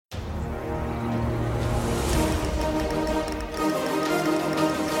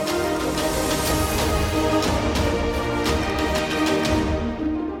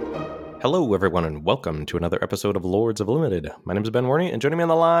Hello, everyone, and welcome to another episode of Lords of Limited. My name is Ben Warney, and joining me on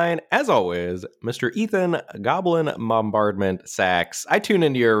the line, as always, Mr. Ethan Goblin Bombardment Sachs. I tuned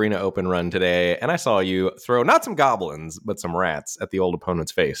into your Arena Open run today, and I saw you throw not some goblins, but some rats at the old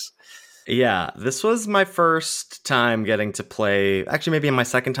opponent's face. Yeah, this was my first time getting to play, actually maybe my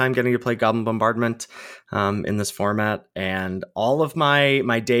second time getting to play Goblin Bombardment in this format, and all of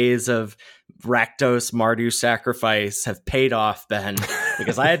my days of Rakdos Mardu sacrifice have paid off, Ben,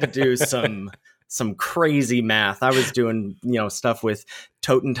 because I had to do some crazy math. I was doing, stuff with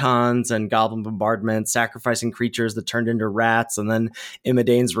Totentons and Goblin Bombardment, sacrificing creatures that turned into rats, and then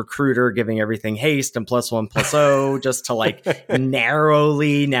Imidane's Recruiter giving everything haste and +1/+0 just to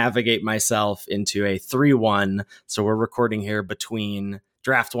narrowly navigate myself into a 3-1. So we're recording here between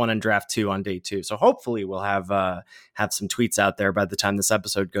Draft 1 and Draft 2 on day 2. So hopefully we'll have some tweets out there by the time this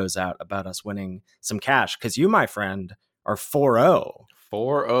episode goes out about us winning some cash, because you, my friend, are 4-0.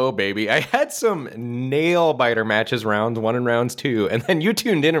 4-0, baby. I had some nail biter matches rounds 1 and rounds 2, and then you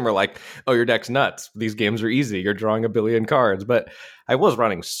tuned in and were like, oh, your deck's nuts. These games are easy. You're drawing a billion cards. But I was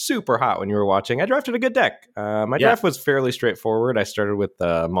running super hot when you were watching. I drafted a good deck. My draft was fairly straightforward. I started with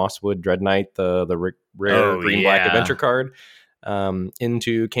Mosswood Dread Knight, the rare green-black adventure card,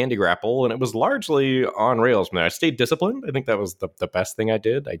 into Candy Grapple, and it was largely on rails from there. I stayed disciplined. I think that was the best thing I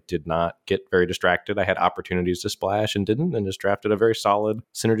did. I did not get very distracted. I had opportunities to splash and didn't, and just drafted a very solid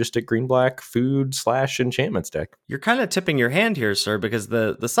synergistic green-black food/enchantments deck. You're kind of tipping your hand here, sir, because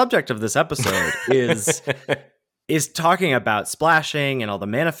the subject of this episode is talking about splashing and all the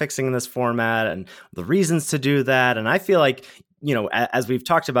mana fixing in this format and the reasons to do that. And I feel like, as we've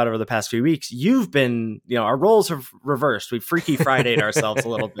talked about over the past few weeks, you've been, our roles have reversed. We've Freaky Friday'd ourselves a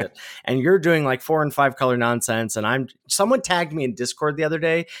little bit, and you're doing 4 and 5 color nonsense. And someone tagged me in Discord the other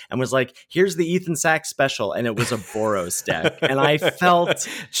day and was like, here's the Ethan Sachs special. And it was a Boros deck. And I felt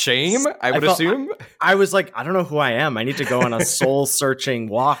shame. I would assume. I was like, I don't know who I am. I need to go on a soul searching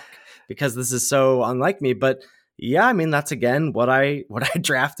walk because this is so unlike me. But yeah, I mean, that's again what I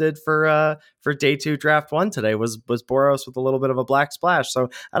drafted for day 2 draft 1 today was Boros with a little bit of a black splash.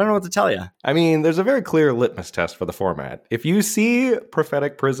 So I don't know what to tell you. I mean, there's a very clear litmus test for the format. If you see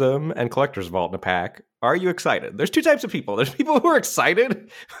Prophetic Prism and Collector's Vault in a pack, are you excited? There's two types of people. There's people who are excited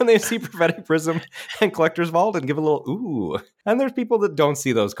when they see Prophetic Prism and Collector's Vault and give a little ooh. And there's people that don't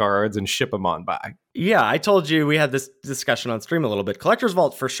see those cards and ship them on by. Yeah, I told you we had this discussion on stream a little bit. Collector's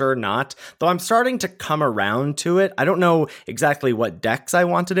Vault for sure not, though I'm starting to come around to it. I don't know exactly what decks I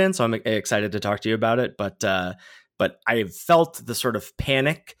wanted in, so I'm excited to talk to you about it. But I felt the sort of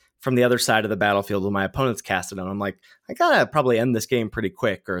panic from the other side of the battlefield when my opponents cast it, and I'm like, I gotta probably end this game pretty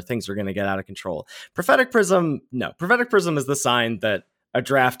quick or things are gonna get out of control. Prophetic Prism is the sign that a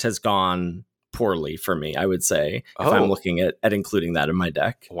draft has gone poorly for me, I would say, if I'm looking at including that in my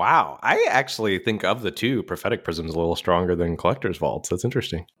deck. Wow. I actually think of the two, Prophetic Prism is a little stronger than Collector's Vault. So that's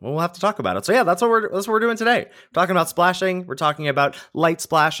interesting. Well, we'll have to talk about it. So yeah, that's what we're doing today. We're talking about splashing. We're talking about light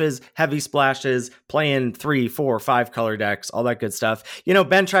splashes, heavy splashes, playing 3, 4, 5 color decks, all that good stuff.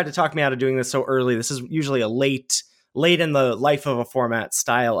 Ben tried to talk me out of doing this so early. This is usually a late in the life of a format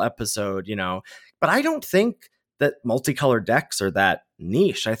style episode, but I don't think that multicolored decks are that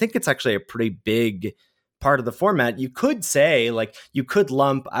niche. I think it's actually a pretty big part of the format. You could say, you could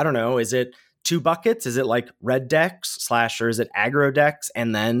lump, I don't know, is it 2 buckets? Is it red decks / or is it aggro decks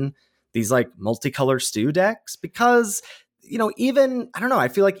and then these multicolor stew decks? Because even, I don't know, I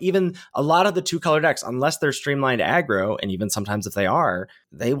feel like even a lot of the 2-color decks, unless they're streamlined aggro, and even sometimes if they are,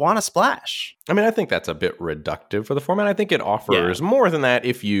 they want to splash. I mean, I think that's a bit reductive for the format. I think it offers more than that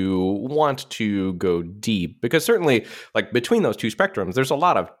if you want to go deep, because certainly, between those two spectrums, there's a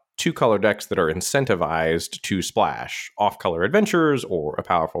lot of 2-color decks that are incentivized to splash off-color adventures or a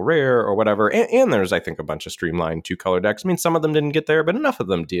powerful rare or whatever. And there's, I think, a bunch of streamlined 2-color decks. I mean, some of them didn't get there, but enough of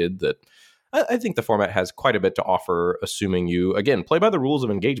them did that I think the format has quite a bit to offer, assuming you, again, play by the rules of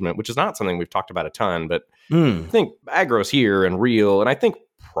engagement, which is not something we've talked about a ton, but I think aggro's here and real, and I think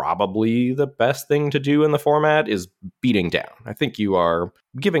probably the best thing to do in the format is beating down. I think you are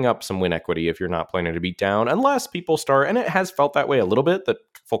giving up some win equity if you're not planning to beat down, unless people start, and it has felt that way a little bit, that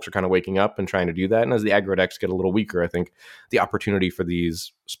folks are kind of waking up and trying to do that, and as the aggro decks get a little weaker, I think the opportunity for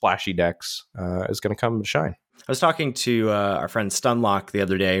these splashy decks is going to come to shine. I was talking to our friend Stunlock the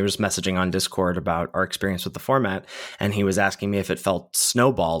other day. He was messaging on Discord about our experience with the format, and he was asking me if it felt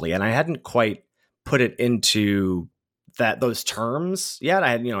snowball-y, and I hadn't quite put it into those terms yet.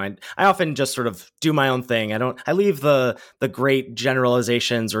 I often just sort of do my own thing. I leave the great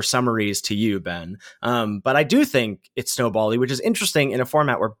generalizations or summaries to you, Ben. But I do think it's snowbally, which is interesting in a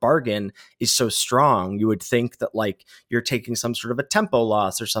format where bargain is so strong. You would think that like you're taking some sort of a tempo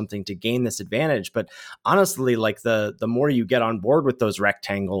loss or something to gain this advantage. But honestly, like the more you get on board with those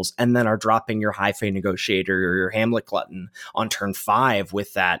rectangles and then are dropping your high fate negotiator or your Hamlet glutton on turn 5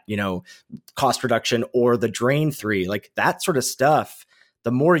 with that, cost reduction or the drain 3, like that sort of stuff,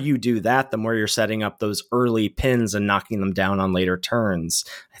 the more you do that, the more you're setting up those early pins and knocking them down on later turns.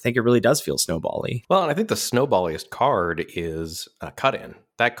 I think it really does feel snowbally. Well, and I think the snowballiest card is a cut-in.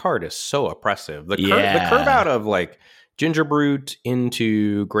 That card is so oppressive. The curve out of like Ginger Brute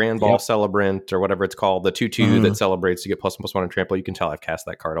into Grand Ball Celebrant or whatever it's called, the 2/2 that celebrates to get +1/+1 and trample. You can tell I've cast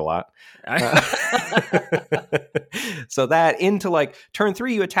that card a lot. So that into like turn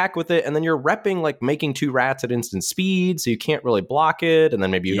 3, you attack with it, and then you're repping like making 2 rats at instant speed, so you can't really block it, and then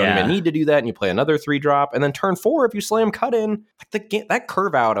maybe you don't even need to do that, and you play another 3-drop, and then turn 4, if you slam cut in, like that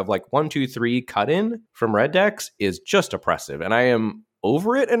curve out of like 1, 2, 3 cut in from red decks is just oppressive, and I am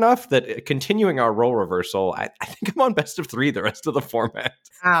over it enough that continuing our role reversal, I think I'm on best of 3 the rest of the format.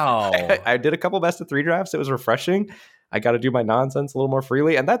 Wow. I did a couple best of 3 drafts. It was refreshing. I got to do my nonsense a little more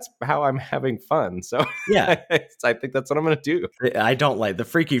freely, and that's how I'm having fun. So yeah, I think that's what I'm going to do. I don't like the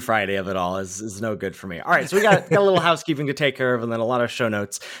Freaky Friday of it all is no good for me. All right, so we got a little housekeeping to take care of, and then a lot of show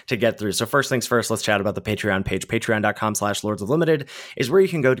notes to get through. So first things first, let's chat about the Patreon page. Patreon.com/Lords of Limited is where you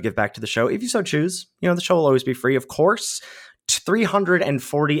can go to give back to the show if you so choose. The show will always be free, of course.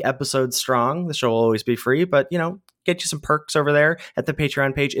 340 episodes strong. The show will always be free, but get you some perks over there at the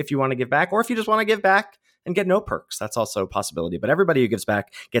Patreon page if you want to give back, or if you just want to give back and get no perks. That's also a possibility. But everybody who gives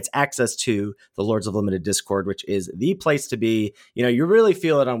back gets access to the Lords of Limited Discord, which is the place to be. You really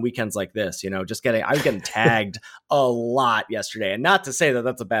feel it on weekends like this. I was getting tagged a lot yesterday. And not to say that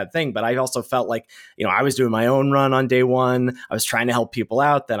that's a bad thing, but I also felt like, I was doing my own run on day 1. I was trying to help people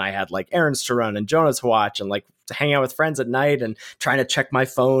out. Then I had like errands to run and Jonah to watch and like to hang out with friends at night and trying to check my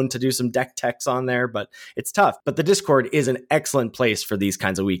phone to do some deck techs on there, but it's tough. But the Discord is an excellent place for these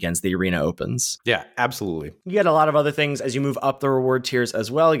kinds of weekends. The arena opens. Yeah, absolutely. You get a lot of other things as you move up the reward tiers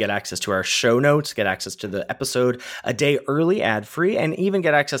as well. You get access to our show notes, get access to the episode a day early, ad-free, and even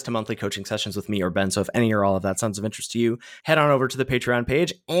get access to monthly coaching sessions with me or Ben. So if any or all of that sounds of interest to you, head on over to the Patreon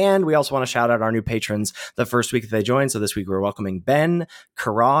page. And we also want to shout out our new patrons the first week that they join. So this week we're welcoming Ben,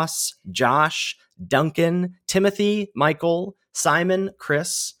 Karas, Josh, Duncan, Timothy, Michael, Simon,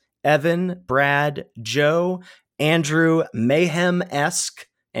 Chris, Evan, Brad, Joe, Andrew, Mayhem-esque,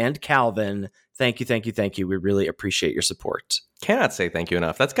 and Calvin. Thank you. We really appreciate your support. Cannot say thank you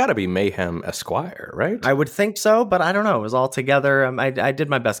enough. That's got to be Mayhem Esquire, right? I would think so, but I don't know. It was all together. I did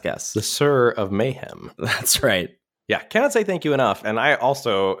my best guess. The Sir of Mayhem. That's right. Yeah, cannot say thank you enough. And I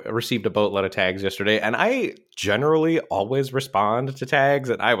also received a boatload of tags yesterday, and I generally always respond to tags,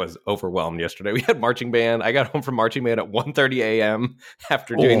 and I was overwhelmed yesterday. We had marching band. I got home from marching band at 1:30 a.m.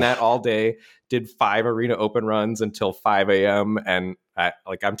 after doing that all day, did 5 arena open runs until 5 a.m., and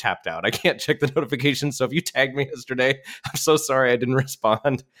I'm tapped out. I can't check the notifications, so if you tagged me yesterday, I'm so sorry I didn't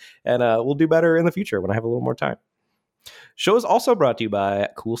respond, and we'll do better in the future when I have a little more time. Show is also brought to you by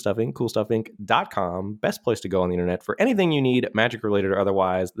Cool Stuff Inc., coolstuffinc.com. Best place to go on the internet for anything you need, magic related or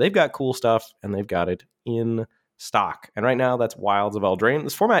otherwise. They've got cool stuff, and they've got it in stock. And right now, that's Wilds of Eldraine.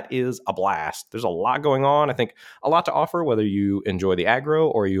 This format is a blast. There's a lot going on. I think a lot to offer, whether you enjoy the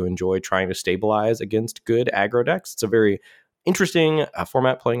aggro or you enjoy trying to stabilize against good aggro decks. It's a very interesting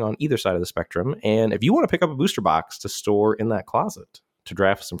format playing on either side of the spectrum. And if you want to pick up a booster box to store in that closet to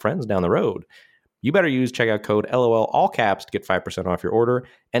draft some friends down the road, you better use checkout code LOL all caps to get 5% off your order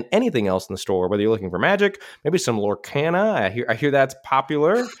and anything else in the store, whether you're looking for magic, maybe some Lorcana. I hear that's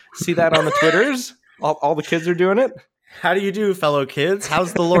popular. See that on the Twitters? All the kids are doing it. How do you do, fellow kids?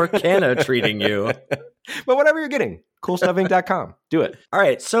 How's the Lorcana treating you? But whatever you're getting, coolstuffinc.com. Do it. All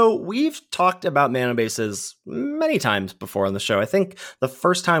right. So we've talked about mana bases many times before on the show. I think the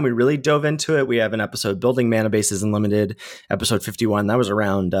first time we really dove into it, we have an episode building mana bases Unlimited, episode 51. That was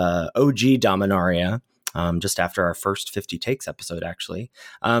around OG Dominaria, just after our first 50 takes episode, actually.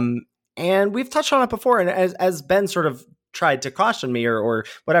 And we've touched on it before. And as Ben sort of tried to caution me or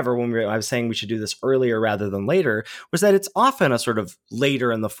whatever when I was saying we should do this earlier rather than later, was that it's often a sort of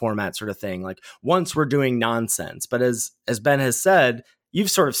later in the format sort of thing, like once we're doing nonsense. But as Ben has said, you've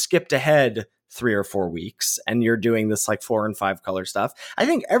sort of skipped ahead 3 or 4 weeks and you're doing this like 4 and 5 color stuff. I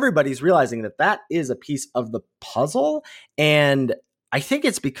think everybody's realizing that is a piece of the puzzle. And I think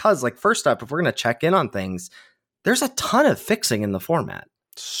it's because, like, first up, if we're going to check in on things, there's a ton of fixing in the format.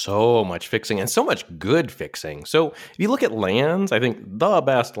 So much fixing and so much good fixing. So if you look at lands, I think the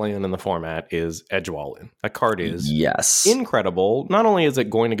best land in the format is Edgewallen. That card is incredible. Not only is it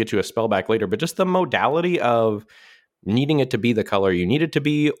going to get you a spell back later, but just the modality of needing it to be the color you need it to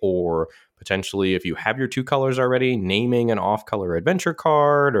be, or potentially if you have your 2 colors already, naming an off-color adventure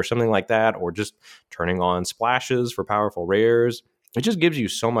card or something like that, or just turning on splashes for powerful rares. It just gives you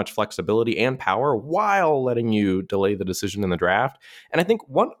so much flexibility and power while letting you delay the decision in the draft. And I think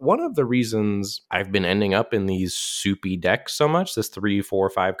one of the reasons I've been ending up in these soupy decks so much, this 3, 4,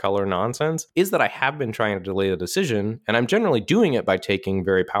 5 color nonsense, is that I have been trying to delay the decision, and I'm generally doing it by taking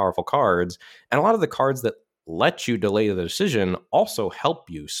very powerful cards. And a lot of the cards that let you delay the decision also help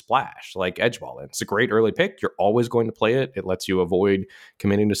you splash, like Edgewallen. It's a great early pick. You're always going to play it. It lets you avoid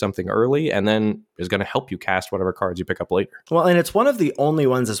committing to something early, and then is going to help you cast whatever cards you pick up later. Well, and it's one of the only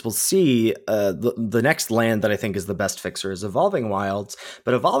ones, as we'll see, the next land that I think is the best fixer is Evolving Wilds.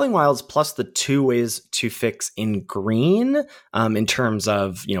 But Evolving Wilds plus the 2 ways to fix in green, in terms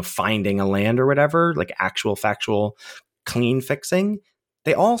of, finding a land or whatever, like actual factual clean fixing,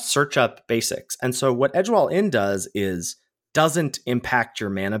 they all search up basics. And so what Edgewallen does is doesn't impact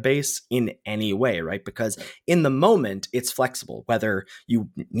your mana base in any way, right? Because in the moment, it's flexible, whether you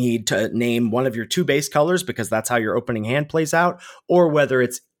need to name one of your 2 base colors because that's how your opening hand plays out, or whether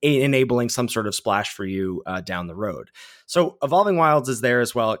it's enabling some sort of splash for you down the road. So Evolving Wilds is there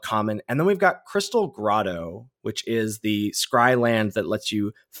as well at common. And then we've got Crystal Grotto, which is the scry land that lets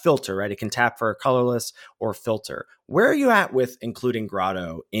you filter, right? It can tap for a colorless or filter. Where are you at with including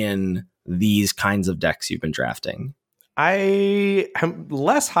Grotto in these kinds of decks you've been drafting? I am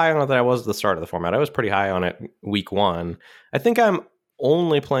less high on it than I was at the start of the format. I was pretty high on it week 1. I think I'm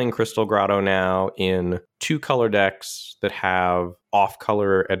only playing Crystal Grotto now in 2 color decks that have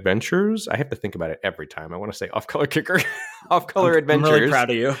off-color adventures. I have to think about it every time. I want to say off-color kicker, off-color adventures. I'm really proud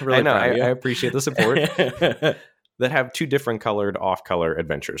of you. I know. I appreciate the support. That have 2 different colored off-color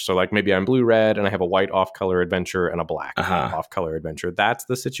adventures. So like maybe I'm blue-red and I have a white off-color adventure and a black off-color adventure. That's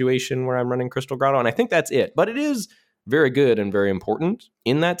the situation where I'm running Crystal Grotto, and I think that's it. But it is very good and very important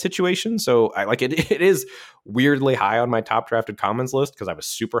in that situation. So I like it. It is weirdly high on my top drafted commons list because I was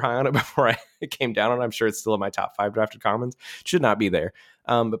super high on it before it came down on it. I'm sure it's still in my top 5 drafted commons. It should not be there.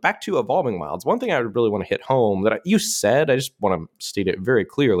 But back to Evolving Wilds, one thing I would really want to hit home that you said, I just want to state it very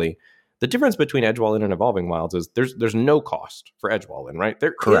clearly. The difference between Edgewallen and Evolving Wilds is there's no cost for Edgewallen, right?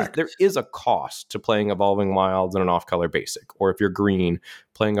 Correct. There is a cost to playing Evolving Wilds in an off-color basic. Or if you're green,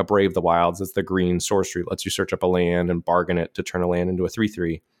 playing a Brave the Wilds, that's the green sorcery, lets you search up a land and bargain it to turn a land into a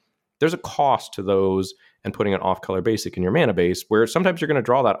 3/3. There's a cost to those and putting an off-color basic in your mana base, where sometimes you're going to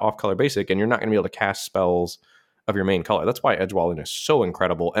draw that off-color basic and you're not going to be able to cast spells of your main color. That's why Edgewallen is so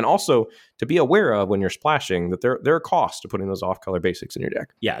incredible. And also to be aware of when you're splashing that there are costs to putting those off-color basics in your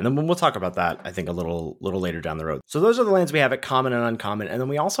deck. Yeah, and then we'll talk about that, I think, a little later down the road. So those are the lands we have at common and uncommon. And then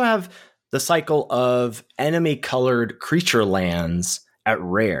we also have the cycle of enemy-colored creature lands at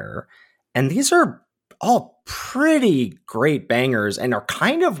rare. And these are all pretty great bangers and are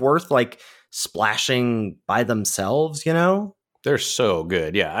kind of worth like splashing by themselves, They're so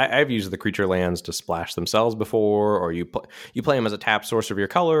good. Yeah, I've used the creature lands to splash themselves before, or you play them as a tap source of your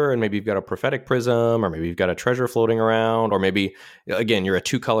color, and maybe you've got a prophetic prism, or maybe you've got a treasure floating around, or maybe, again, you're a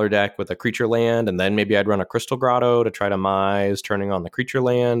 2-color deck with a creature land, and then maybe I'd run a Crystal Grotto to try to mize, turning on the creature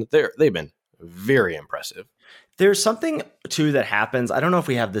land. They've been very impressive. There's something, too, that happens. I don't know if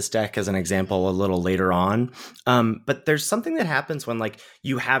we have this deck as an example a little later on, but there's something that happens when like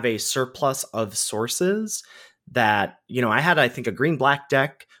you have a surplus of sources that, I had, I think, a green-black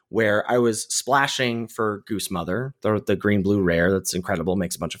deck where I was splashing for Goose Mother, the green-blue rare. That's incredible.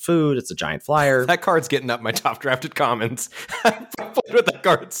 Makes a bunch of food. It's a giant flyer. That card's getting up my top drafted commons. I played with that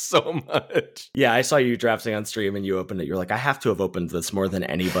card so much. Yeah, I saw you drafting on stream and you opened it. You're like, I have to have opened this more than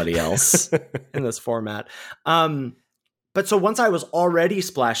anybody else in this format. But so once I was already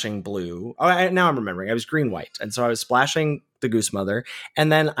splashing blue, now I'm remembering, I was green-white. And so I was splashing the Goose Mother.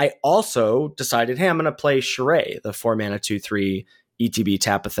 And then I also decided, hey, I'm going to play Charade, the 4-mana 2/3 ETB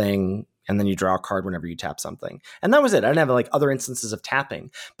tap a thing, and then you draw a card whenever you tap something. And that was it. I didn't have like other instances of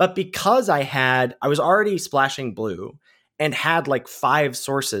tapping. But because I was already splashing blue and had like 5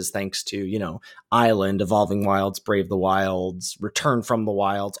 sources thanks to, Island, Evolving Wilds, Brave the Wilds, Return from the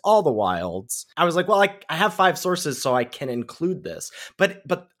Wilds, all the Wilds. I was like, well, I have 5 sources, so I can include this. But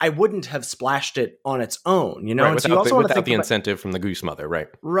I wouldn't have splashed it on its own, Right, and without, so you also without the incentive from the Goose Mother, right?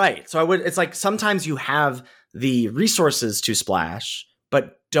 Right. So it's like sometimes you have the resources to splash,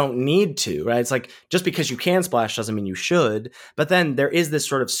 but don't need to, right? It's like, just because you can splash doesn't mean you should. But then there is this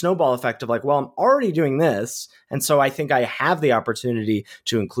sort of snowball effect of like, well, I'm already doing this. And so I think I have the opportunity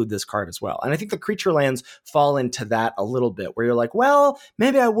to include this card as well. And I think the creature lands fall into that a little bit, where you're like, well,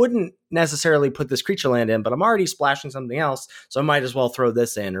 maybe I wouldn't necessarily put this creature land in, but I'm already splashing something else, so I might as well throw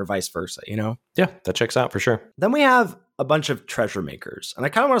this in, or vice versa, you know? Yeah, that checks out for sure. Then we have a bunch of treasure makers. And I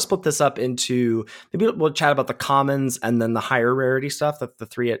kind of want to split this up into, maybe we'll chat about the commons and then the higher rarity stuff, the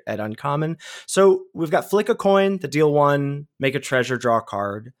three at uncommon. So we've got Flick a Coin, the deal one, make a treasure, draw a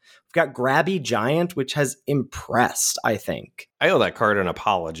card. We've got Grabby Giant, which has impressed, I think. I owe that card an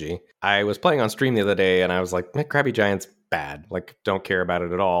apology. I was playing on stream the other day and I was like, Grabby Giant's bad. Like, don't care about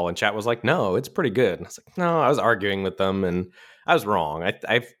it at all. And chat was like, no, it's pretty good. And I was like, no, I was arguing with them and I was wrong.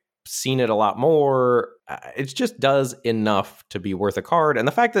 I've seen it a lot more. It just does enough to be worth a card. And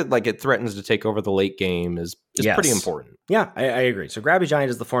the fact that like it threatens to take over the late game is pretty important. Yeah, I agree. So Grabby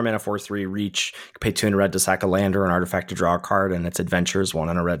Giant is the 4 mana 4/3 reach. You pay 2 and a red to sack a land or an artifact to draw a card, and its adventures 1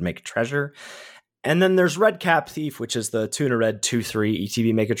 and a red make a treasure. And then there's Redcap Thief, which is the 2 and a red 2/3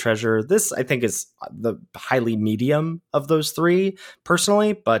 ETB make a treasure. This I think is the highly medium of those three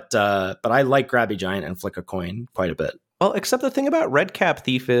personally, but I like Grabby Giant and Flick a Coin quite a bit. Well, except the thing about Redcap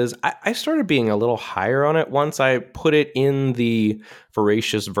Thief is I started being a little higher on it once I put it in the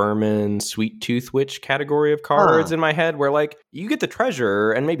Voracious Vermin, Sweet Tooth Witch category of cards in my head, where like you get the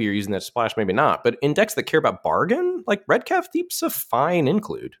treasure and maybe you're using that to splash, maybe not. But in decks that care about bargain, like Redcap Thief's a fine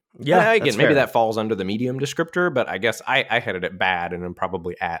include. Yeah, and again, maybe that falls under the medium descriptor, but I guess I had it at bad and I'm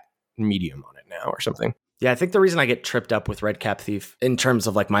probably at medium on it now or something. Yeah, I think the reason I get tripped up with Redcap Thief in terms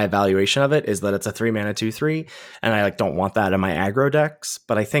of like my evaluation of it is that it's a 3 mana 2/3, and I like don't want that in my aggro decks.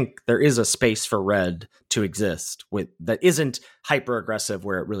 But I think there is a space for red to exist with that isn't hyper aggressive,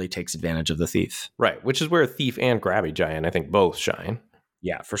 where it really takes advantage of the thief. Right, which is where Thief and Grabby Giant I think both shine.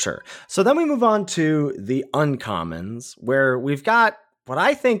 Yeah, for sure. So then we move on to the uncommons, where we've got what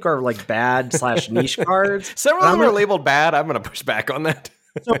I think are like bad / niche cards. Several of them are labeled bad. I'm going to push back on that.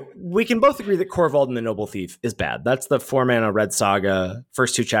 So we can both agree that Korvold and the Noble Thief is bad. That's the 4 mana Red Saga.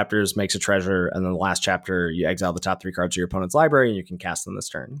 First 2 chapters makes a treasure, and then the last chapter you exile the top 3 cards of your opponent's library and you can cast them this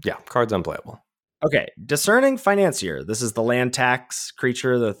turn. Yeah, card's unplayable. Okay, Discerning Financier. This is the land tax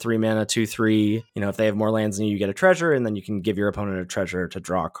creature, the 3 mana 2/3. You know, if they have more lands than you get a treasure, and then you can give your opponent a treasure to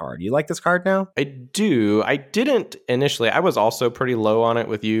draw a card. You like this card now? I do. I didn't initially. I was also pretty low on it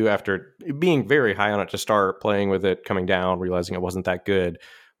with you after being very high on it to start, playing with it, coming down, realizing it wasn't that good.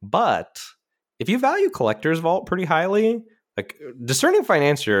 But if you value Collector's Vault pretty highly, like Discerning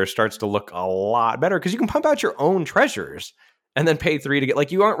Financier starts to look a lot better because you can pump out your own treasures and then pay 3 to get,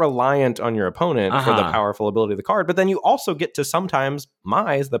 like, you aren't reliant on your opponent for the powerful ability of the card, but then you also get to sometimes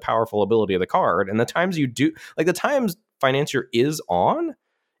mise the powerful ability of the card. And the times you do, like the times Financier is on,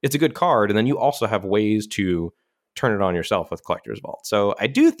 it's a good card. And then you also have ways to turn it on yourself with Collector's Vault. So I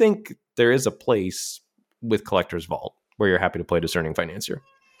do think there is a place with Collector's Vault where you're happy to play Discerning Financier.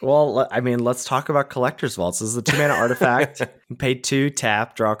 Well, I mean, let's talk about Collector's Vaults. This is a 2 mana artifact. You pay 2,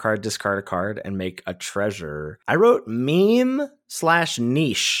 tap, draw a card, discard a card, and make a treasure. I wrote meme /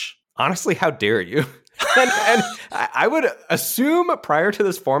 niche. Honestly, how dare you? and I would assume prior to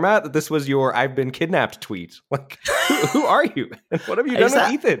this format that this was your I've been kidnapped tweet. Like, who are you? And what have you done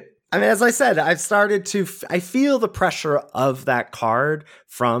with Ethan? I mean, as I said, I've started to, I feel the pressure of that card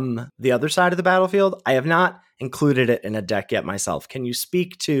from the other side of the battlefield. I have not included it in a deck yet myself. Can you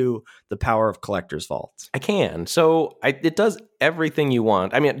speak to the power of Collector's Vault? I can. So it does everything you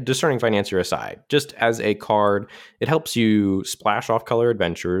want. I mean, Discerning Financier aside, just as a card, it helps you splash off color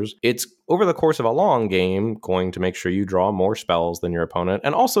adventures. It's over the course of a long game going to make sure you draw more spells than your opponent.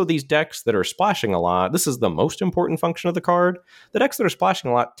 And also these decks that are splashing a lot, this is the most important function of the card. The decks that are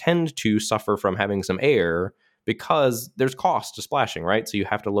splashing a lot tend to suffer from having some air, because there's cost to splashing, right? So you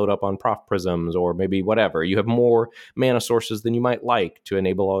have to load up on Prof Prisms or maybe whatever. You have more mana sources than you might like to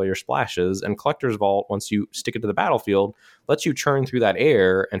enable all your splashes. And Collector's Vault, once you stick it to the battlefield, lets you churn through that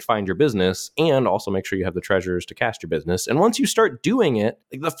air and find your business, and also make sure you have the treasures to cast your business. And once you start doing it,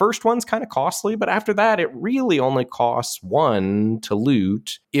 like the first one's kind of costly, but after that, it really only costs 1 to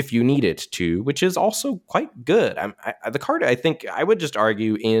loot if you need it to, which is also quite good. The card, I think, I would just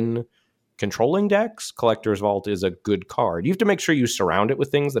argue in controlling decks, Collector's Vault is a good card. You have to make sure you surround it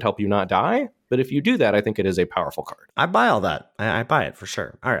with things that help you not die. But if you do that, I think it is a powerful card. I buy all that. I buy it for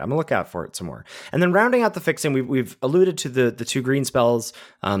sure. All right, I'm going to look out for it some more. And then rounding out the fixing, we've alluded to the 2 green spells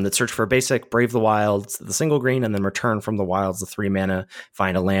that search for a basic, Brave the Wilds, the single green, and then Return from the Wilds, the 3 mana,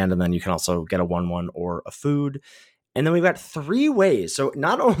 find a land, and then you can also get a 1/1 or a food. And then we've got 3 ways. So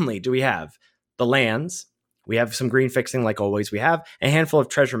not only do we have the lands, We have some green fixing, like always. We have a handful of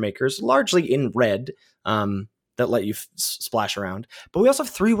treasure makers, largely in red, that let you splash around. But we also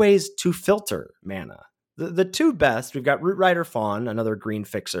have 3 ways to filter mana. The 2 best, we've got Root Rider Fawn, another green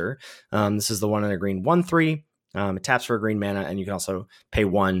fixer. This is the one in a green 1/3. It taps for a green mana, and you can also pay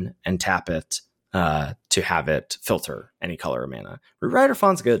 1 and tap it to have it filter any color of mana. Root Rider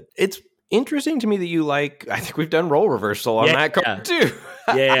Fawn's good. It's interesting to me that you like, I think we've done role reversal on that card too.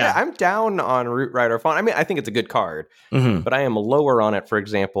 Yeah. I'm down on Root Rider Fawn. I mean, I think it's a good card, but I am lower on it, for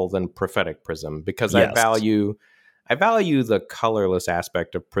example, than Prophetic Prism, because I value the colorless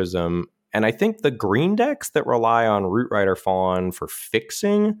aspect of Prism. And I think the green decks that rely on Root Rider Fawn for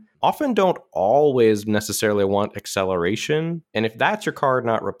fixing often don't always necessarily want acceleration. And if that's your card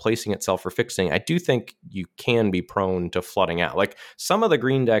not replacing itself for fixing, I do think you can be prone to flooding out. Like some of the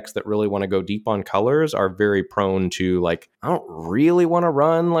green decks that really want to go deep on colors are very prone to, like, I don't really want to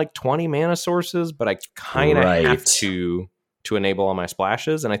run like 20 mana sources, but I kind of have to enable all my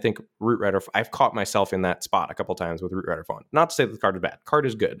splashes. And I think Root Rider, I've caught myself in that spot a couple times with Root Rider Fawn. Not to say that the card is bad. Card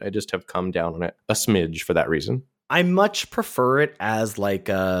is good. I just have come down on it a smidge for that reason. I much prefer it as like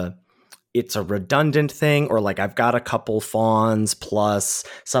it's a redundant thing, or like I've got a couple fawns plus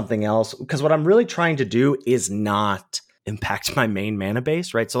something else. Because what I'm really trying to do is not impact my main mana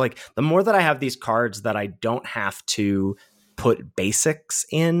base, right? So like the more that I have these cards that I don't have to put basics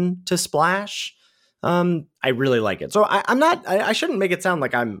in to splash, I really like it. So I shouldn't make it sound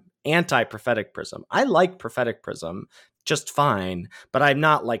like I'm anti-Prophetic Prism. I like Prophetic Prism just fine, but I'm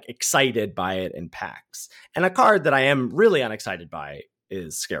not like excited by it in packs. And a card that I am really unexcited by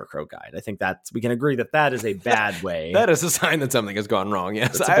is Scarecrow Guide. I think we can agree that is a bad way. That is a sign that something has gone wrong.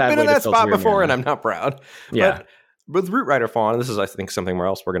 Yes, I've been in that spot before and I'm not proud. Yeah. But with Root Rider Fawn, this is, I think, something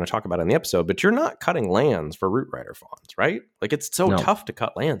else we're going to talk about in the episode, but you're not cutting lands for Root Rider Fawns, right? Like it's so tough to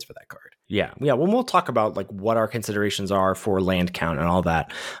cut lands for that card. Yeah. Well, we'll talk about like what our considerations are for land count and all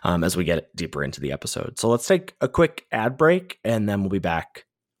that as we get deeper into the episode. So let's take a quick ad break and then we'll be back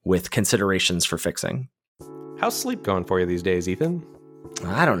with considerations for fixing. How's sleep going for you these days, Ethan?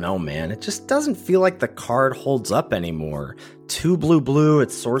 I don't know, man. It just doesn't feel like the card holds up anymore. 2 blue,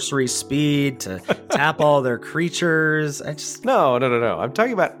 it's sorcery speed to tap all their creatures. No. I'm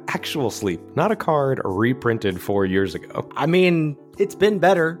talking about actual sleep, not a card reprinted 4 years ago. I mean, it's been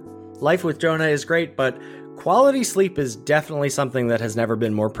better. Life with Jonah is great, but quality sleep is definitely something that has never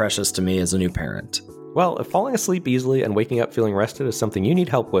been more precious to me as a new parent. Well, if falling asleep easily and waking up feeling rested is something you need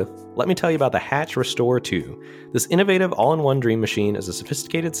help with, let me tell you about the Hatch Restore 2. This innovative all-in-one dream machine is a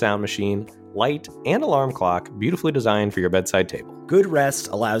sophisticated sound machine, light, and alarm clock beautifully designed for your bedside table. Good rest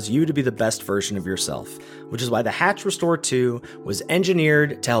allows you to be the best version of yourself, which is why the Hatch Restore 2 was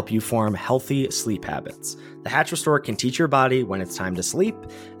engineered to help you form healthy sleep habits. The Hatch Restore can teach your body when it's time to sleep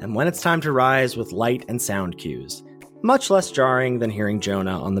and when it's time to rise with light and sound cues. Much less jarring than hearing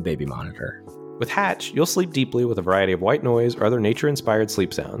Jonah on the baby monitor. With Hatch, you'll sleep deeply with a variety of white noise or other nature-inspired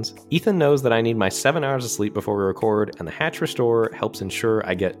sleep sounds. Ethan knows that I need my 7 hours of sleep before we record, and the Hatch Restore helps ensure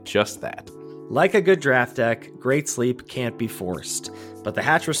I get just that. Like a good draft deck, great sleep can't be forced, but the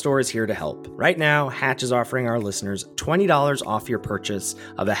Hatch Restore is here to help. Right now, Hatch is offering our listeners $20 off your purchase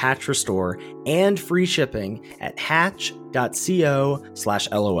of the Hatch Restore and free shipping at hatch.co/LOL.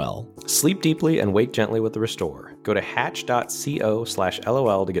 Sleep deeply and wake gently with the Restore. Go to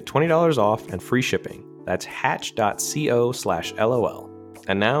hatch.co/LOL to get $20 off and free shipping. That's hatch.co/LOL.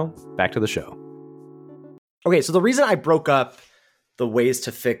 And now, back to the show. Okay, so the reason I broke up the ways to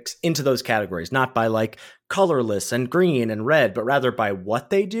fix into those categories, not by like colorless and green and red, but rather by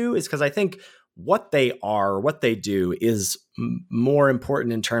what they do, is because I think what they are, what they do is more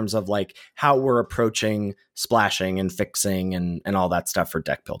important in terms of like how we're approaching splashing and fixing and all that stuff for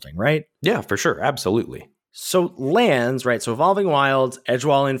deck building, right? Yeah, for sure. Absolutely. So lands, right? So Evolving Wilds,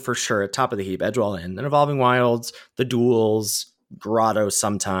 Edgewall in for sure, at top of the heap, Edgewall in. Then Evolving Wilds, the duels, Grotto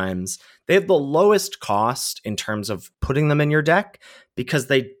sometimes. They have the lowest cost in terms of putting them in your deck because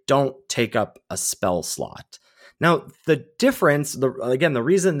they don't take up a spell slot. Now, the difference, the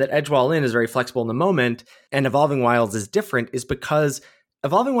reason that Edgewall in is very flexible in the moment and Evolving Wilds is different is because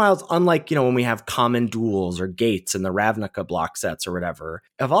Evolving Wilds, unlike, when we have common duels or gates in the Ravnica block sets or whatever,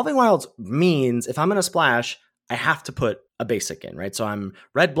 Evolving Wilds means if I'm going to splash, I have to put a basic in, right? So I'm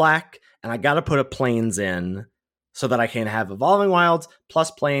red-black and I got to put a plains in so that I can have Evolving Wilds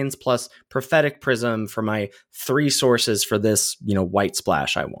plus plains plus Prophetic Prism for my 3 sources for this, white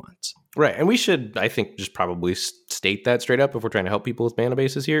splash I want. Right. And we should, I think, just probably state that straight up if we're trying to help people with mana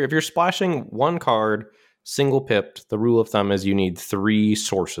bases here. If you're splashing one card, single pipped, the rule of thumb is you need 3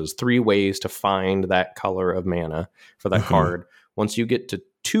 sources, 3 ways to find that color of mana for that card. Once you get to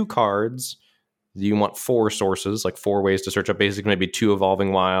 2 cards, You want 4 sources, like 4 ways to search up basics, maybe 2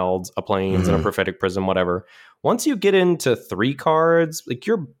 Evolving Wilds, a Plains, and a Prophetic Prism, whatever. Once you get into 3 cards, like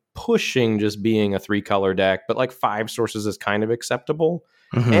you're pushing just being a 3-color deck, but like 5 sources is kind of acceptable.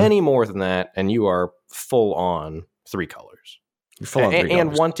 Any more than that, and you are full on 3 colors. You're full on 3 colors.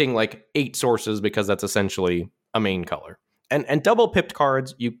 And wanting like 8 sources because that's essentially a main color. And double pipped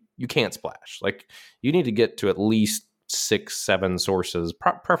cards, you can't splash. Like you need to get to at least 6, 7 sources,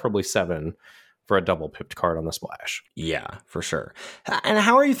 preferably 7, for a double pipped card on the splash. Yeah, for sure. And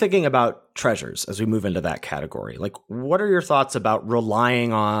how are you thinking about treasures as we move into that category? Like, what are your thoughts about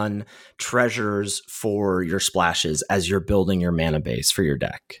relying on treasures for your splashes as you're building your mana base for your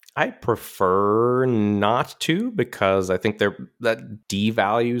deck? I prefer not to, because I think that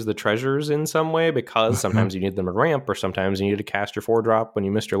devalues the treasures in some way, because sometimes you need them to ramp, or sometimes you need to cast your 4-drop when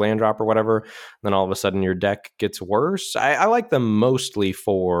you missed your land drop or whatever. Then all of a sudden your deck gets worse. I like them mostly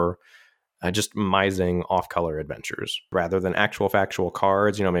for just mising off-color adventures rather than actual factual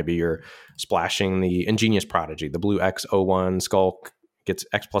cards. Maybe you're splashing the Ingenious Prodigy, the blue X01 Skulk, gets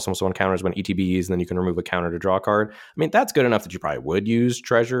X plus almost 1 counters when ETBs, and then you can remove a counter to draw a card. I mean, that's good enough that you probably would use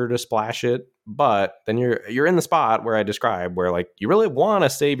treasure to splash it, but then you're in the spot where I described, where like you really want to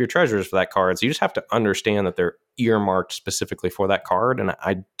save your treasures for that card, so you just have to understand that they're earmarked specifically for that card, and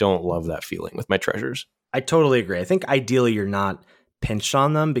I don't love that feeling with my treasures. I totally agree. I think ideally you're not pinched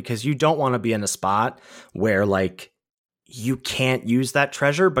on them, because you don't want to be in a spot where like you can't use that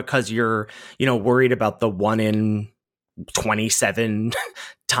treasure because you're, worried about the 1 in 27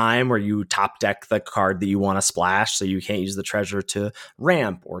 time where you top deck the card that you want to splash, so you can't use the treasure to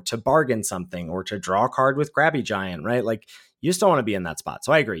ramp or to bargain something or to draw a card with Grabby Giant, right? Like you just don't want to be in that spot.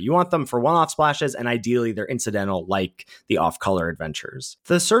 So I agree. You want them for one-off splashes, and ideally they're incidental, like the off-color adventures.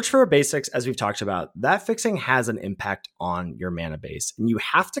 The search for basics, as we've talked about, that fixing has an impact on your mana base. And you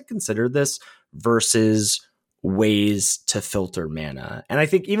have to consider this versus ways to filter mana. And I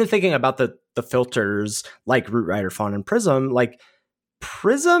think even thinking about the filters like Root Rider, Fawn, and Prism, like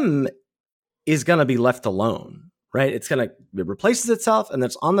Prism is going to be left alone. Right? It replaces itself, and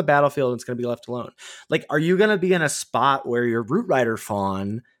it's on the battlefield, and it's going to be left alone. Like, are you going to be in a spot where your Root Rider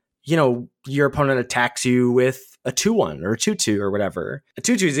Fawn, your opponent attacks you with a 2/1 or a 2/2 or whatever? A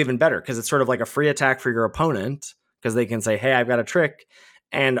 2/2 is even better because it's sort of like a free attack for your opponent, because they can say, hey, I've got a trick.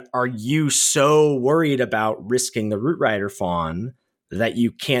 And are you so worried about risking the Root Rider Fawn that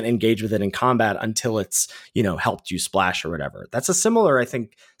you can't engage with it in combat until it's, helped you splash or whatever? That's a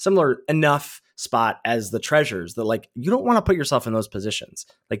similar enough spot as the treasures, that like you don't want to put yourself in those positions.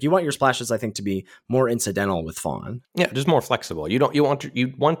 Like you want your splashes, I think, to be more incidental with Fawn. Yeah, just more flexible. You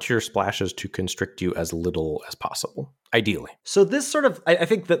want your splashes to constrict you as little as possible, ideally. So this sort of, I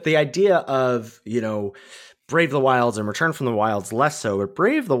think that the idea of, Brave the Wilds and Return from the Wilds less so, but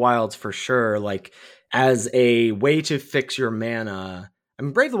Brave the Wilds for sure, like as a way to fix your mana. I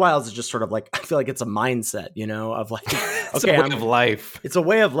mean, Brave the Wilds is just sort of like, I feel like it's a mindset, of like, it's a way of life. It's a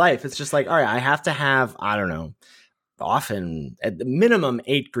way of life. It's just like, all right, I have to have, I don't know, often at the minimum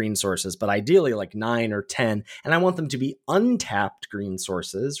 8 green sources, but ideally like 9 or 10. And I want them to be untapped green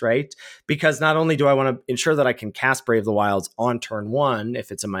sources, right? Because not only do I want to ensure that I can cast Brave the Wilds on turn 1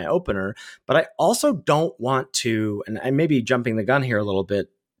 if it's in my opener, but I also don't want to, and I may be jumping the gun here a little bit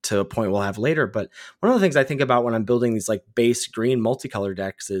to a point we'll have later, but one of the things I think about when I'm building these like base green multicolor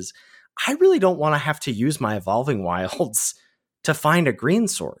decks is I really don't want to have to use my Evolving Wilds to find a green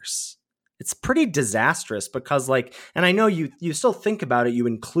source. It's pretty disastrous because like, and I know you still think about it, you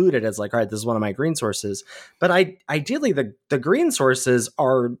include it as like, all right, this is one of my green sources, but ideally the green sources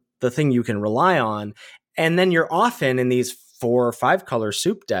are the thing you can rely on. And then you're often in these 4 or 5 color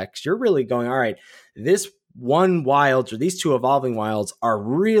soup decks, you're really going, all right, this one wilds or these 2 Evolving Wilds are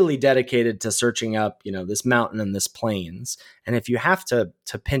really dedicated to searching up, this mountain and this plains. And if you have to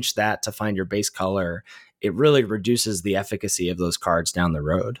pinch that to find your base color, it really reduces the efficacy of those cards down the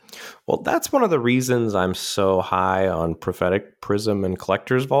road. Well, that's one of the reasons I'm so high on Prophetic Prism and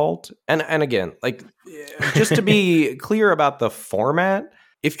Collector's Vault. And again, like, just to be clear about the format,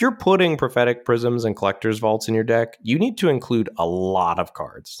 if you're putting Prophetic Prisms and Collector's Vaults in your deck, you need to include a lot of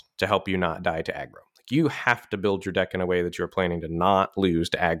cards to help you not die to aggro. You have to build your deck in a way that you're planning to not lose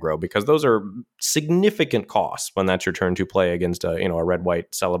to aggro, because those are significant costs when that's your turn to play against a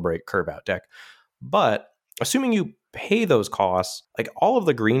red-white Celebrate curve out deck. But assuming you pay those costs, like all of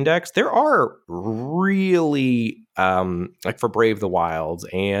the green decks, there are really like for Brave the Wilds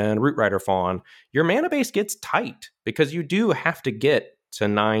and Root Rider Fawn, your mana base gets tight because you do have to get to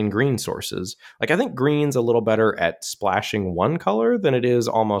 9 green sources. Like, I think green's a little better at splashing 1 color than it is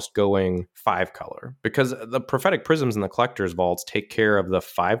almost going 5 color, because the prophetic prisms and the collector's vaults take care of the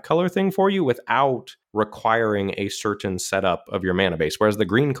 5 color thing for you without requiring a certain setup of your mana base. Whereas the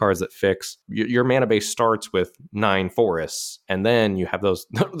green cards that fix, your mana base starts with 9 forests, and then you have those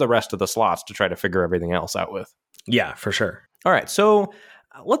the rest of the slots to try to figure everything else out with. Yeah, for sure. All right, so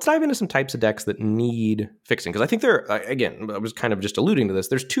let's dive into some types of decks that need fixing, because I think there, again, I was kind of just alluding to this.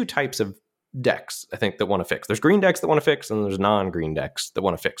 There's 2 types of decks, I think, that want to fix. There's green decks that want to fix, and there's non-green decks that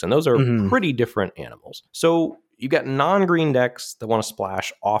want to fix, and those are pretty different animals. So you got non-green decks that want to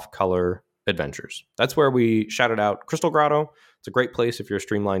splash off-color adventures. That's where we shouted out Crystal Grotto. It's a great place if you're a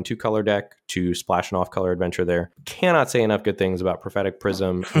streamlined 2-color deck to splash an off-color adventure there. Cannot say enough good things about Prophetic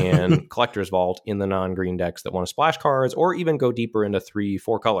Prism and Collector's Vault in the non-green decks that want to splash cards or even go deeper into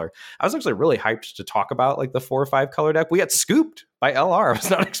 3-4 color. I was actually really hyped to talk about like the 4 or 5 color deck. We got scooped by LR. I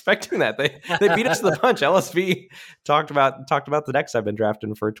was not expecting that. They beat us to the punch. LSV talked about the decks I've been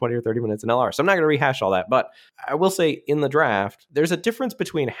drafting for 20 or 30 minutes in LR. So I'm not going to rehash all that. But I will say in the draft, there's a difference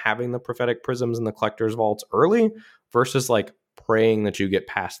between having the Prophetic Prisms and the Collector's Vaults early versus like praying that you get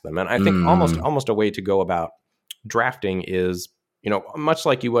past them. And I think almost a way to go about drafting is, much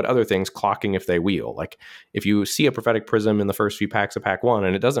like you would other things, clocking if they wheel. Like if you see a Prophetic Prism in the first few packs of pack 1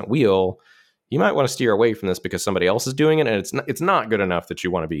 and it doesn't wheel, you might want to steer away from this because somebody else is doing it, and it's not good enough that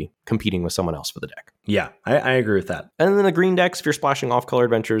you want to be competing with someone else for the deck. Yeah, I agree with that. And then the green decks, if you're splashing off-color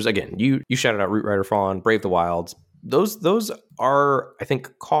adventures, again, you shouted out Root Rider Fawn, Brave the Wilds. Those are, I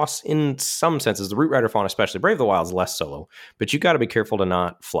think, costs in some senses. The Root Rider Fawn especially. Brave the Wilds less solo, but you got to be careful to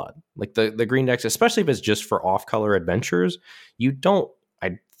not flood. Like the green decks, especially if it's just for off-color adventures, you don't,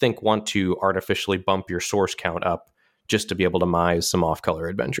 I think, want to artificially bump your source count up just to be able to mise some off-color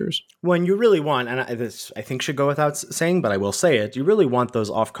adventures. When you really want, and this I think should go without saying, but I will say it, you really want those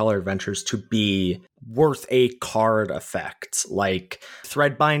off-color adventures to be worth a card effect, like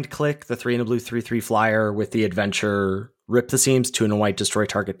Threadbind Click, the 3 and a blue 3/3 flyer with the adventure Rip the Seams, 2 and a white, destroy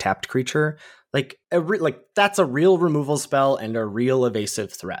target tapped creature. Like that's a real removal spell and a real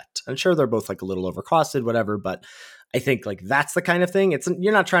evasive threat. I'm sure they're both like a little overcosted, whatever, but I think like that's the kind of thing.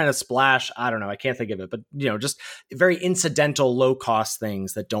 You're not trying to splash, I don't know, I can't think of it, but just very incidental, low cost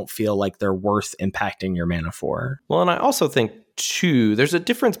things that don't feel like they're worth impacting your mana for. Well, and I also think too, there's a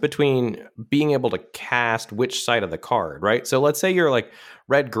difference between being able to cast which side of the card, right? So let's say you're like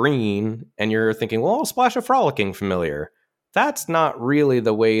red green and you're thinking, well, I'll splash a Frolicking Familiar. That's not really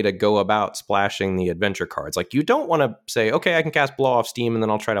the way to go about splashing the adventure cards. Like, you don't want to say, okay, I can cast Blow Off Steam and then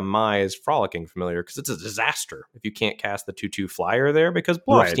I'll try to mise Frolicking Familiar, because it's a disaster if you can't cast the 2/2 flyer there, because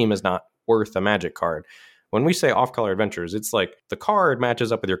Blow Off Steam is not worth a magic card. When we say off-color adventures, it's like the card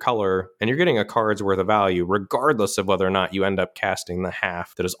matches up with your color and you're getting a card's worth of value regardless of whether or not you end up casting the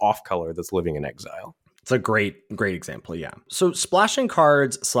half that is off-color that's living in exile. It's a great example, yeah. So splashing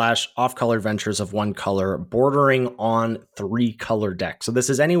cards / off-color adventures of 1 color bordering on 3 color deck. So this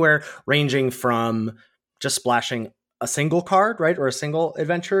is anywhere ranging from just splashing a single card, right, or a single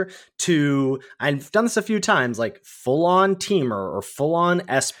adventure, to, I've done this a few times, like full-on Teamer or full-on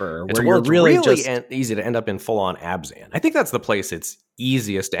Esper, where you're really just easy to end up in full-on Abzan. I think that's the place it's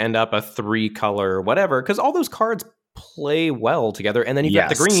easiest to end up a 3-color whatever, because all those cards play well together, and then you've got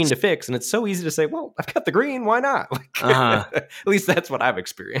the green to fix, and it's so easy to say, well, I've got the green, why not? At least that's what I've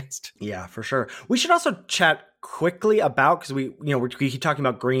experienced. Yeah, for sure. We should also chat quickly about, because we keep talking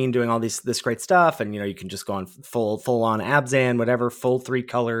about green doing all this great stuff, and you can just go on full on Abzan, whatever, full 3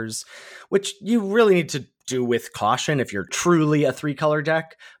 colors, which you really need to do with caution if you're truly a 3-color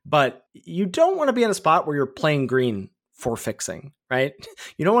deck, but you don't want to be in a spot where you're playing green for fixing, right?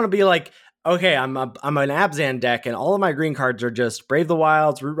 You don't want to be like, okay, I'm an Abzan deck, and all of my green cards are just Brave the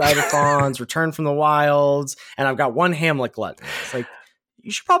Wilds, Root Rider Fawns, Return from the Wilds, and I've got 1 Hamlet Glutton. It's like,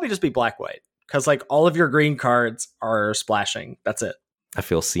 you should probably just be black-white, because like all of your green cards are splashing. That's it. I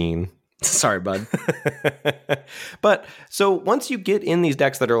feel seen. Sorry, bud. But so once you get in these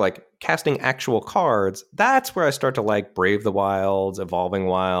decks that are like casting actual cards, that's where I start to like Brave the Wilds, Evolving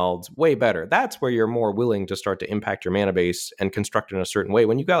Wilds way better. That's where you're more willing to start to impact your mana base and construct in a certain way.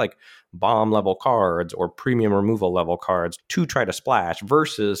 When you got like bomb level cards or premium removal level cards to try to splash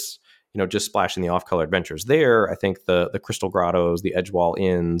versus just splashing the off-color adventures. There, I think the Crystal Grottos, the Edgewall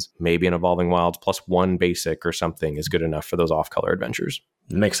Inns, maybe an Evolving Wilds plus 1 basic or something is good enough for those off-color adventures.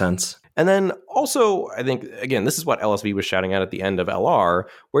 Makes sense. And then also, I think, again, this is what LSV was shouting at the end of LR,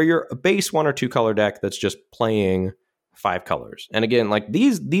 where you're a base 1 or 2 color deck that's just playing 5 colors. And again, like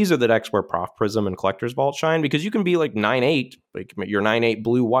these are the decks where Prof Prism and Collector's Vault shine, because you can be like 9/8, like you're 9/8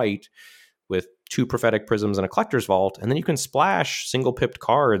 blue-white with 2 prophetic prisms and a collector's vault, and then you can splash single pipped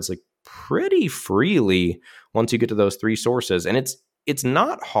cards like pretty freely once you get to those 3 sources. And it's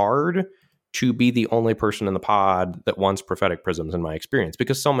not hard to be the only person in the pod that wants prophetic prisms, in my experience,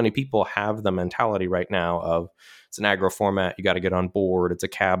 because so many people have the mentality right now of it's an aggro format, you got to get on board, it's a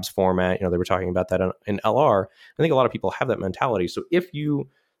cabs format. They were talking about that in LR. I think a lot of people have that mentality. So if you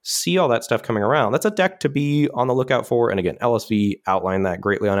see all that stuff coming around, that's a deck to be on the lookout for. And again, LSV outlined that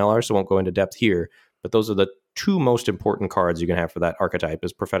greatly on LR, so won't go into depth here, but those are the 2 most important cards you can have for that archetype,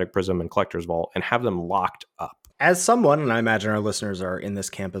 is prophetic prism and collector's vault, and have them locked up. As someone, and I imagine our listeners are in this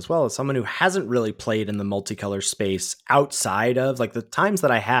camp as well, as someone who hasn't really played in the multicolor space outside of like the times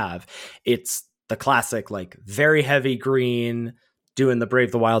that I have, it's the classic, like very heavy green, doing the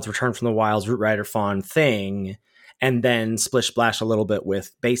Brave the Wilds, Return from the Wilds, Root Rider Fawn thing, and then splish splash a little bit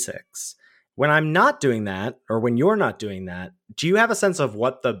with basics. When I'm not doing that, or when you're not doing that, do you have a sense of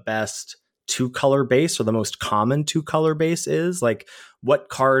what the best 2-color base or the most common 2-color base is? Like what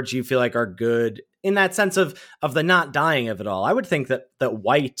cards you feel like are good in that sense of the not dying of it all? I would think that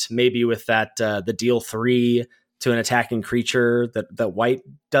white, maybe with that the deal 3 to an attacking creature, that white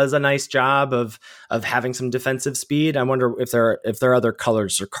does a nice job of having some defensive speed. I wonder if there are other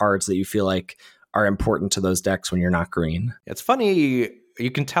colors or cards that you feel like are important to those decks when you're not green. It's funny. You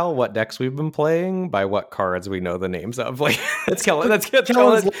can tell what decks we've been playing by what cards we know the names of. Like that's Kellen's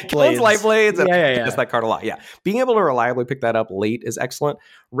Light Blades. And I guess that card a lot. Yeah. Being able to reliably pick that up late is excellent.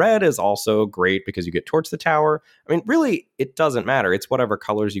 Red is also great because you get Torch the Tower. I mean, really, it doesn't matter. It's whatever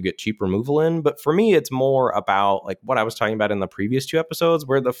colors you get cheap removal in. But for me, it's more about like what I was talking about in the previous 2 episodes,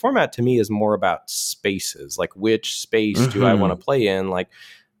 where the format to me is more about spaces. Like which space do I want to play in? Like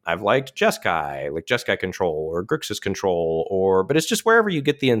I've liked Jeskai, like Jeskai Control or Grixis Control, but it's just wherever you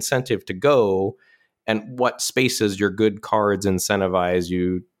get the incentive to go and what spaces your good cards incentivize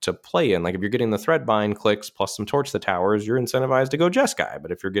you to play in. Like if you're getting the Threadbind clicks plus some Torch the Towers, you're incentivized to go Jeskai.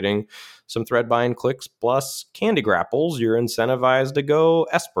 But if you're getting some Threadbind clicks plus Candy Grapples, you're incentivized to go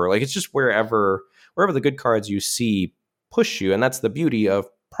Esper. Like it's just wherever the good cards you see push you. And that's the beauty of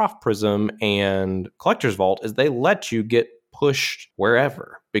Prof Prism and Collector's Vault, is they let you get pushed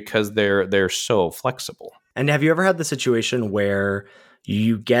wherever because they're so flexible. And have you ever had the situation where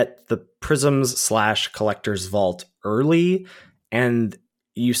you get the Prisms / Collector's Vault early and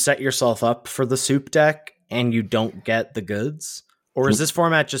you set yourself up for the soup deck and you don't get the goods? Or is this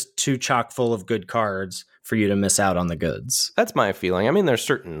format just too chock full of good cards for you to miss out on the goods? That's my feeling. I mean, there's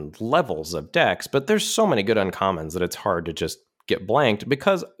certain levels of decks, but there's so many good uncommons that it's hard to just get blanked,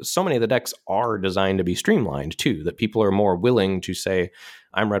 because so many of the decks are designed to be streamlined too, that people are more willing to say,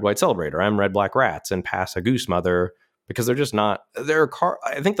 I'm Red White Celebrator, I'm Red Black Rats, and pass a Goose Mother, because they're just not,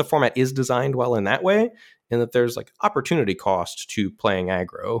 I think the format is designed well in that way, in that there's like opportunity cost to playing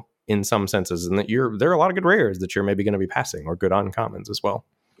aggro in some senses, and that there are a lot of good rares that you're maybe going to be passing, or good uncommons as well.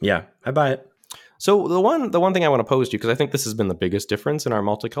 Yeah, I buy it. So the one thing I want to pose to you, because I think this has been the biggest difference in our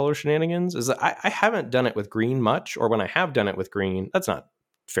multicolor shenanigans, is that I haven't done it with green much, or when I have done it with green, that's not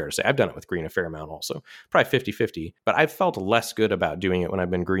fair to say. I've done it with green a fair amount also, probably 50-50, but I've felt less good about doing it when I've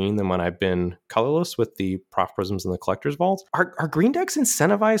been green than when I've been colorless with the Prof Prisms and the Collector's Vaults. Are green decks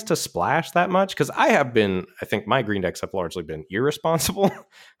incentivized to splash that much? Because I think my green decks have largely been irresponsible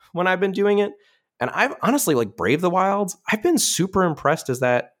when I've been doing it. And I've honestly, like Brave the Wilds, I've been super impressed as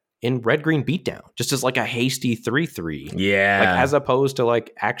that in red-green beatdown, just as like a hasty 3/3. Yeah. Like as opposed to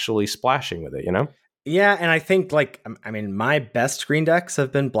like actually splashing with it, you know? Yeah, and I think like, I mean, my best green decks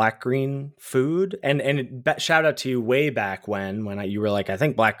have been black-green food, and shout out to you way back when you were like, I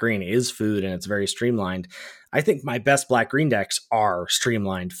think black-green is food and it's very streamlined. I think my best black-green decks are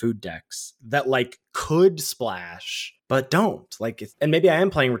streamlined food decks that like could splash, but don't. Like, and maybe I am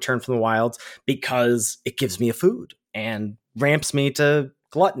playing Return from the Wilds because it gives me a food and ramps me to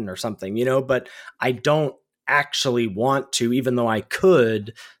glutton or something, you know, but I don't actually want to, even though I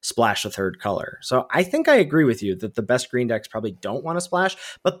could splash a third color. So I think I agree with you that the best green decks probably don't want to splash,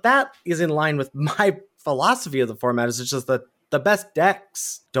 but that is in line with my philosophy of the format. Is it's just that the best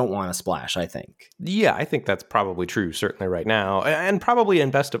decks don't want to splash, I think. Yeah, I think that's probably true, certainly right now. And probably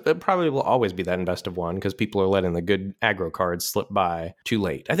it probably will always be that in best of one, because people are letting the good aggro cards slip by too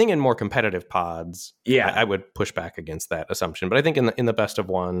late. I think in more competitive pods, yeah, I would push back against that assumption. But I think in the best of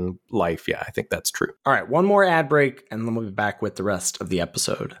one life, yeah, I think that's true. All right, one more ad break, and then we'll be back with the rest of the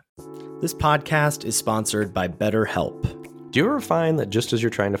episode. This podcast is sponsored by BetterHelp. Do you ever find that just as you're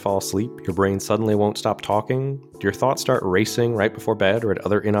trying to fall asleep, your brain suddenly won't stop talking? Do your thoughts start racing right before bed or at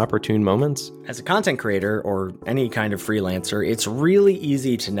other inopportune moments? As a content creator or any kind of freelancer, it's really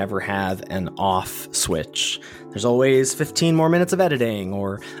easy to never have an off switch. There's always 15 more minutes of editing,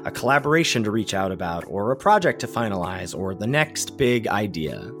 or a collaboration to reach out about, or a project to finalize, or the next big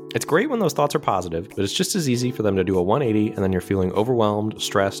idea. It's great when those thoughts are positive, but it's just as easy for them to do a 180 and then you're feeling overwhelmed,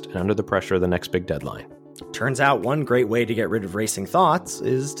 stressed, and under the pressure of the next big deadline. Turns out one great way to get rid of racing thoughts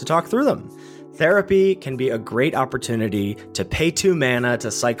is to talk through them. Therapy can be a great opportunity to pay 2 mana to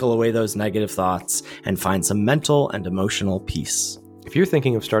cycle away those negative thoughts and find some mental and emotional peace. If you're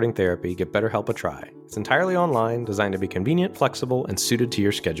thinking of starting therapy, give BetterHelp a try. It's entirely online, designed to be convenient, flexible, and suited to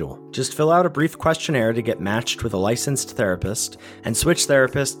your schedule. Just fill out a brief questionnaire to get matched with a licensed therapist, and switch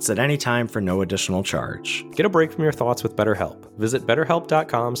therapists at any time for no additional charge. Get a break from your thoughts with BetterHelp. Visit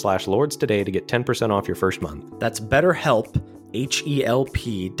betterhelp.com/lords today to get 10% off your first month. That's BetterHelp,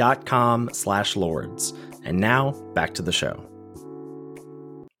 HELP.com/lords. And now, back to the show.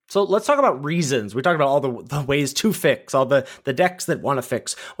 So let's talk about reasons. We talked about all the ways to fix, all the decks that want to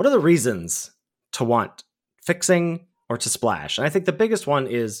fix. What are the reasons to want fixing or to splash? And I think the biggest one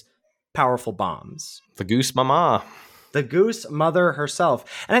is powerful bombs. The Goose Mama. The Goose Mother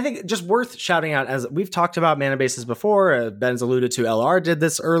herself. And I think just worth shouting out, as we've talked about mana bases before, Ben's alluded to, LR did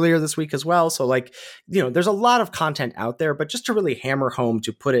this earlier this week as well. So there's a lot of content out there, but just to really hammer home,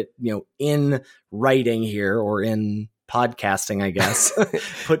 to put it, in writing here, or in podcasting, I guess.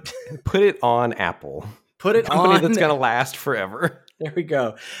 put it on Apple. Put it company on that's going to last forever. There we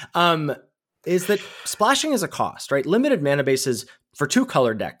go. Is that splashing is a cost, right? Limited mana bases for 2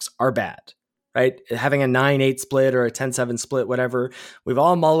 color decks are bad, right? Having a 9-8 split or a 10-7 split, whatever. We've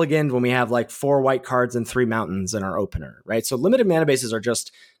all mulliganed when we have 4 white cards and 3 mountains in our opener, right? So limited mana bases are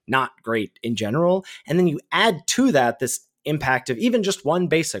just not great in general. And then you add to that this impact of even just 1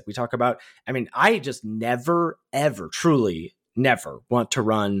 basic. We talk about, I just never, ever, truly never want to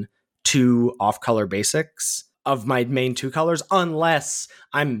run 2 off-color basics of my main 2 colors, unless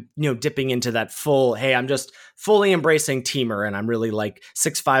I'm, dipping into that full, hey, I'm just fully embracing Teamer and I'm really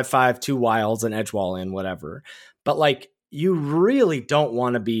 6/5/5, 2 wilds and edgewall in, whatever. But you really don't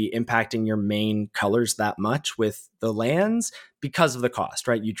want to be impacting your main colors that much with the lands because of the cost,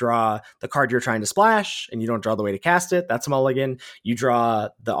 right? You draw the card you're trying to splash and you don't draw the way to cast it. That's a mulligan. You draw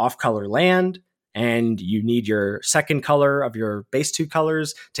the off-color land and you need your second color of your base 2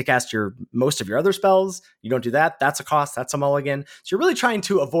 colors to cast most of your other spells. You don't do that. That's a cost. That's a mulligan. So you're really trying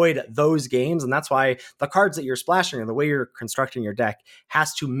to avoid those games. And that's why the cards that you're splashing and the way you're constructing your deck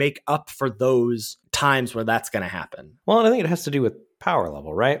has to make up for those times where that's going to happen. Well, and I think it has to do with power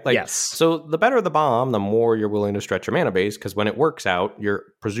level, right? Yes. So the better the bomb, the more you're willing to stretch your mana base, because when it works out, you're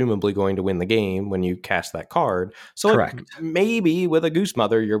presumably going to win the game when you cast that card. So correct. Maybe with a Goose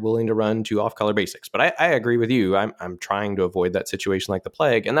Mother, you're willing to run 2 off-color basics. But I agree with you. I'm trying to avoid that situation like the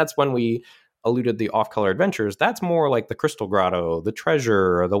plague. And that's when we alluded the off-color adventures. That's more like the Crystal Grotto, the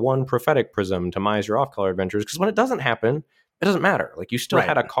Treasure, or the 1 Prophetic Prism to mize your off-color adventures. Because when it doesn't happen, it doesn't matter. You still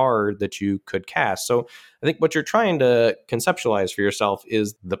had a card that you could cast. So I think what you're trying to conceptualize for yourself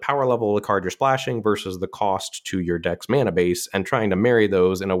is the power level of the card you're splashing versus the cost to your deck's mana base, and trying to marry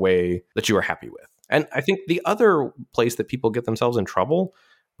those in a way that you are happy with. And I think the other place that people get themselves in trouble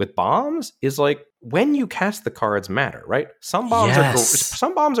with bombs is when you cast the cards matter, right? Some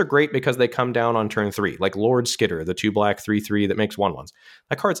bombs are great because they come down on turn 3, like Lord Skitter, the 2 black 3/3 that makes 1/1s.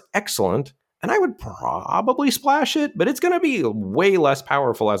 That card's excellent. And I would probably splash it, but it's going to be way less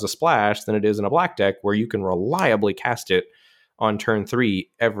powerful as a splash than it is in a black deck where you can reliably cast it on turn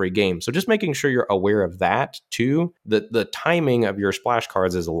 3 every game. So just making sure you're aware of that too. The timing of your splash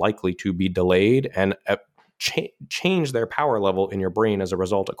cards is likely to be delayed, and change their power level in your brain as a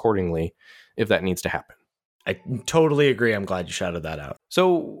result accordingly if that needs to happen. I totally agree. I'm glad you shouted that out.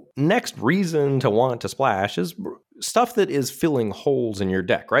 So next reason to want to splash is stuff that is filling holes in your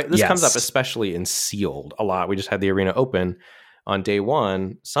deck, right? This comes up especially in Sealed a lot. We just had the arena open on day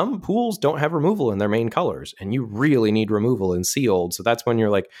 1. Some pools don't have removal in their main colors, and you really need removal in Sealed. So that's when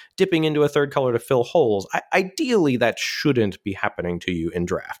you're dipping into a third color to fill holes. Ideally, that shouldn't be happening to you in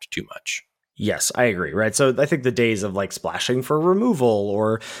draft too much. Yes, I agree, right? So I think the days of splashing for removal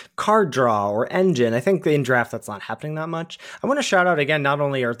or card draw or engine, I think in draft that's not happening that much. I want to shout out again, not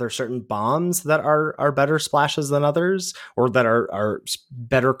only are there certain bombs that are better splashes than others, or that are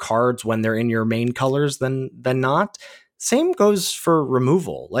better cards when they're in your main colors than not. Same goes for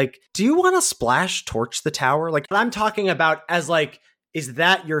removal. Do you want to splash Torch the Tower? I'm talking about as is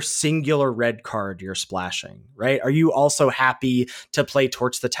that your singular red card you're splashing, right? Are you also happy to play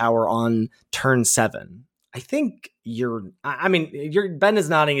Torch the Tower on turn 7? I think Ben is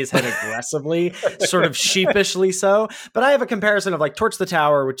nodding his head aggressively, sort of sheepishly so. But I have a comparison of like Torch the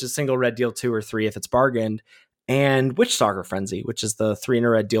Tower, which is single red, deal 2 or 3 if it's bargained, and Witchstalker Frenzy, which is the 3 in a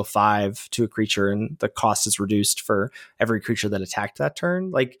red, deal 5 to a creature, and the cost is reduced for every creature that attacked that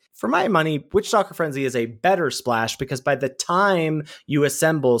turn. Like, for my money, Witchstalker Frenzy is a better splash because by the time you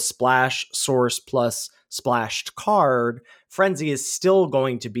assemble splash, source plus splashed card, Frenzy is still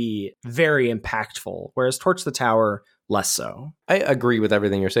going to be very impactful, whereas Torch the Tower, less so. I agree with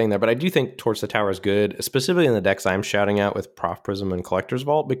everything you're saying there, but I do think Torch the Tower is good, specifically in the decks I'm shouting out with Prof Prism and Collector's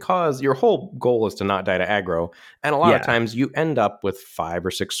Vault, because your whole goal is to not die to aggro. And a lot of times you end up with 5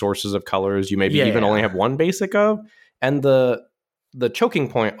 or 6 sources of colors you maybe even only have one basic of. And the choking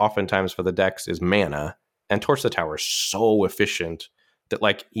point oftentimes for the decks is mana. And Torch the Tower is so efficient that,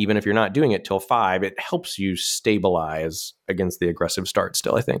 like, even if you're not doing it till 5, it helps you stabilize against the aggressive start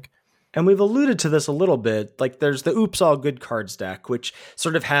still, I think. And we've alluded to this a little bit. Like, there's the Oops All Good cards deck, which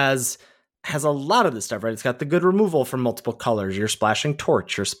sort of has a lot of this stuff, right? It's got the good removal from multiple colors. You're splashing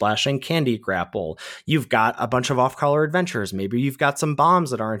Torch, you're splashing Candy Grapple. You've got a bunch of off-color adventures. Maybe you've got some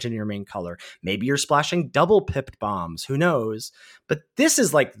bombs that aren't in your main color. Maybe you're splashing double-pipped bombs. Who knows? But this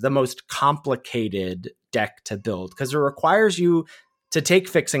is like the most complicated deck to build because it requires you to take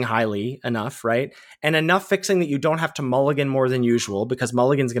fixing highly enough, right? And enough fixing that you don't have to mulligan more than usual because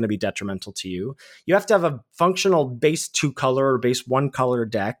mulligan's going to be detrimental to you. You have to have a functional base 2 color or base 1 color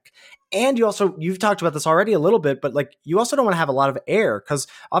deck. And you've talked about this already a little bit, but like you also don't want to have a lot of air because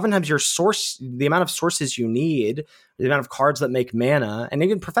oftentimes the amount of sources you need, the amount of cards that make mana, and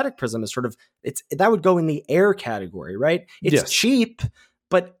even Prophetic Prism is that would go in the air category, right? It's cheap,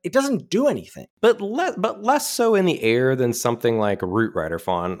 but it doesn't do anything. But less so in the air than something like Root Rider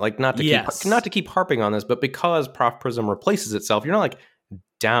Fawn. Like, not to keep harping on this, but because Prof Prism replaces itself, you're not like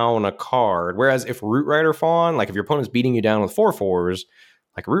down a card. Whereas if Root Rider Fawn, like if your opponent's beating you down with 4/4s,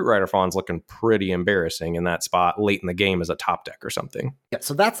 like Root Rider Fawn's looking pretty embarrassing in that spot late in the game as a top deck or something. Yeah,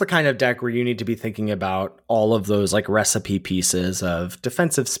 so that's the kind of deck where you need to be thinking about all of those like recipe pieces of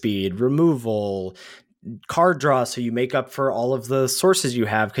defensive speed, removal, card draw, so you make up for all of the sources you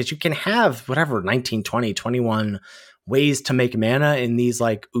have, because you can have 19, 20, 21 ways to make mana in these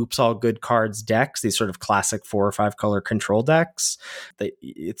like Oops All Good cards decks, these sort of classic 4 or 5 color control decks.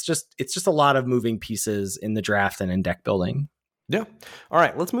 It's just a lot of moving pieces in the draft and in deck building. Yeah. All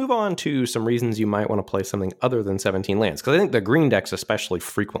right, let's move on to some reasons you might want to play something other than 17 lands, because I think the green decks especially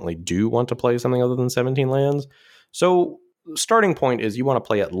frequently do want to play something other than 17 lands. So starting point is you want to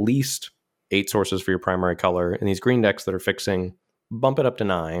play at least 8 sources for your primary color, and these green decks that are fixing, bump it up to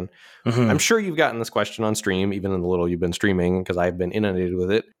 9. Mm-hmm. I'm sure you've gotten this question on stream, even in the little you've been streaming, because I've been inundated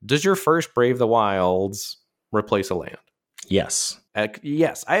with it. Does your first Brave the Wilds replace a land? Yes.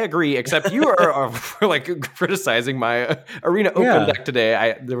 Yes, I agree, except you are like criticizing my Arena Open deck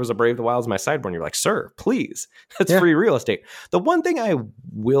today. There was a Brave the Wilds in my sideboard, and you're like, sir, please, that's free real estate. The one thing I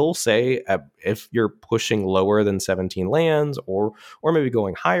will say, if you're pushing lower than 17 lands or maybe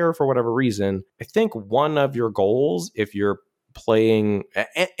going higher for whatever reason, I think one of your goals, if you're playing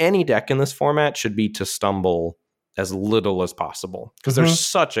any deck in this format, should be to stumble as little as possible, because there's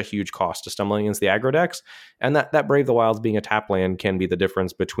such a huge cost to stumbling against the aggro decks, and that Brave the Wilds being a tap land can be the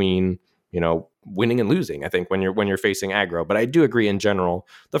difference between, winning and losing, I think, when you're facing aggro. But I do agree in general,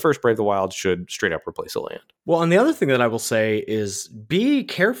 the first Brave the Wild should straight up replace a land. Well, and the other thing that I will say is be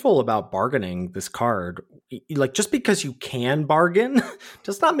careful about bargaining this card. Like, just because you can bargain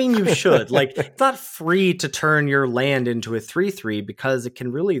does not mean you should. Like, it's not free to turn your land into a 3/3, because it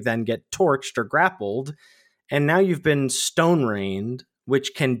can really then get torched or grappled. And now you've been Stone Rained,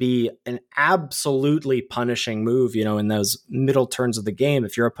 which can be an absolutely punishing move, in those middle turns of the game.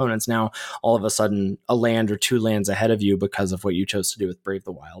 If your opponent's now all of a sudden a land or 2 lands ahead of you because of what you chose to do with Brave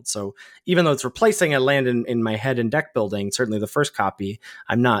the Wild. So even though it's replacing a land in my head in deck building, certainly the first copy,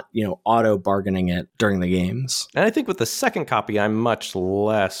 I'm not, auto bargaining it during the games. And I think with the second copy, I'm much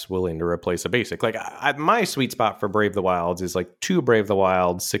less willing to replace a basic. Like, my sweet spot for Brave the Wilds is like 2 Brave the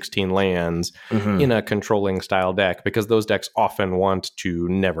Wilds, 16 lands in a controlling style deck, because those decks often want to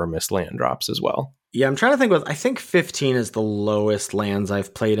never miss land drops as well. Yeah, I'm trying to think I think 15 is the lowest lands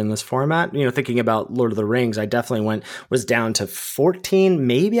I've played in this format. Thinking about Lord of the Rings, I definitely was down to 14.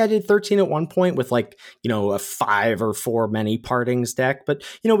 Maybe I did 13 at one point with a 5 or 4 many partings deck. But,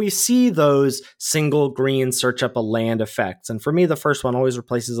 we see those single green search up a land effects. And for me, the first one always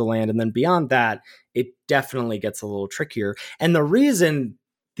replaces a land. And then beyond that, it definitely gets a little trickier. And the reason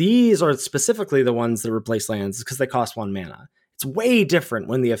these are specifically the ones that replace lands is because they cost 1 mana. It's way different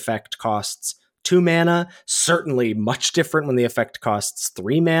when the effect costs 2 mana. Certainly much different when the effect costs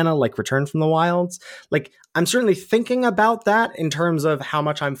 3 mana, like Return from the Wilds. Like, I'm certainly thinking about that in terms of how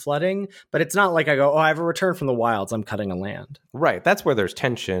much I'm flooding, but it's not like I go, oh, I have a Return from the Wilds, I'm cutting a land. Right, that's where there's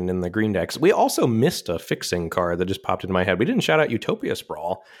tension in the green decks. We also missed a fixing card that just popped into my head. We didn't shout out Utopia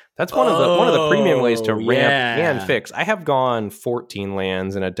Sprawl. That's one of the premium ways to ramp and fix. I have gone 14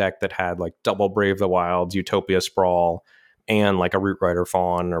 lands in a deck that had like double Brave the Wilds, Utopia Sprawl, and like a Root Rider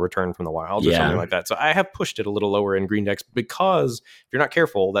Fawn or Return from the Wilds or something like that. So I have pushed it a little lower in green decks because if you're not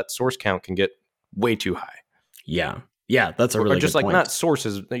careful, that source count can get way too high. Yeah, that's a really just good like point. Not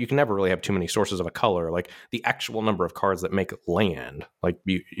sources. You can never really have too many sources of a color. Like the actual number of cards that make land. Like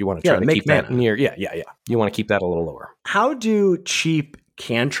you want to try to keep that near. Yeah. You want to keep that a little lower. How do cheap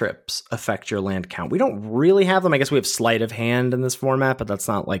cantrips affect your land count? We don't really have them. I guess we have Sleight of Hand in this format, but that's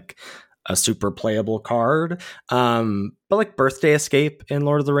not like a super playable card. But like Birthday Escape in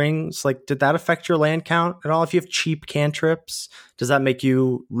Lord of the Rings, like, did that affect your land count at all? If you have cheap cantrips, does that make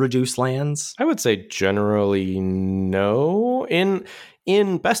you reduce lands? I would say generally no.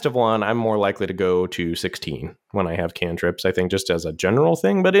 In Best of One, I'm more likely to go to 16 when I have cantrips, I think, just as a general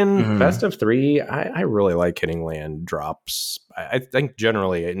thing. But in Best of 3, I really like hitting land drops. I think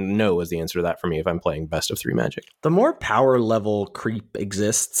generally no is the answer to that for me if I'm playing Best of 3 Magic. The more power level creep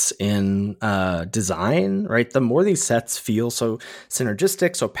exists in design, right? The more these sets feel so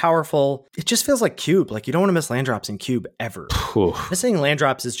synergistic, so powerful. It just feels like Cube. Like, you don't want to miss land drops in Cube ever. Missing land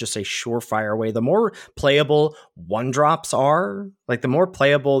drops is just a surefire way. The more playable 1-drops are, like the more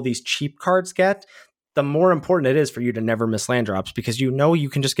playable these cheap cards get, the more important it is for you to never miss land drops, because you know you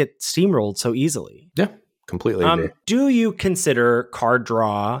can just get steamrolled so easily. Yeah, completely agree. Do you consider card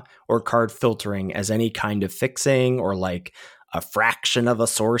draw or card filtering as any kind of fixing, or like a fraction of a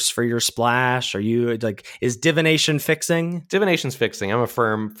source for your splash? Are you like, is divination fixing? Divination's fixing. I'm a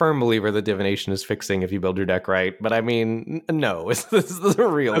firm believer that divination is fixing if you build your deck right. But I mean, no, is the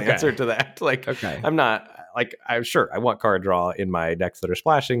real answer to that. Like, I'm not like, I'm sure I want card draw in my decks that are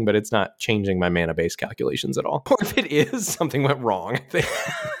splashing, but it's not changing my mana base calculations at all. Or if it is, something went wrong, I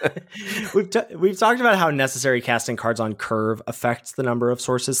think. We've talked about how necessary casting cards on curve affects the number of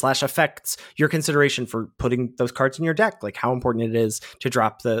sources / affects your consideration for putting those cards in your deck. Like how important it is to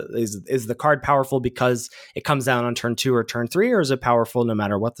drop is the card powerful because it comes down on turn 2 or turn 3, or is it powerful no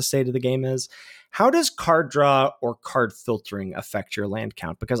matter what the state of the game is? How does card draw or card filtering affect your land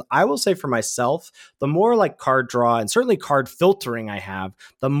count? Because I will say for myself, the more like card draw and certainly card filtering I have,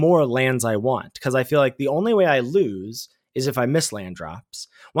 the more lands I want. Because I feel like the only way I lose is if I miss land drops.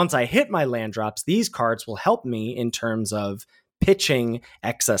 Once I hit my land drops, these cards will help me in terms of pitching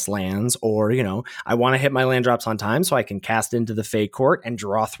excess lands, or, you know, I want to hit my land drops on time so I can cast into the Fey Court and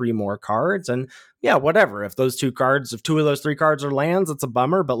draw 3 more cards. And yeah, whatever. If 2 of those 3 cards are lands, it's a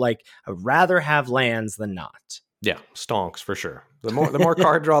bummer, but like, I'd rather have lands than not. Yeah, stonks for sure. The more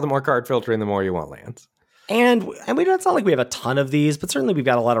card draw, the more card filtering, the more you want lands. And it's not like we have a ton of these, but certainly we've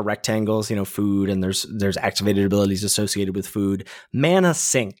got a lot of rectangles, you know, food, and there's activated abilities associated with food. Mana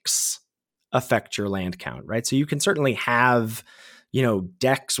sinks affect your land count, right? So you can certainly have, you know,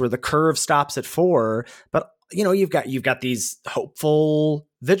 decks where the curve stops at 4, but you know, you've got these hopeful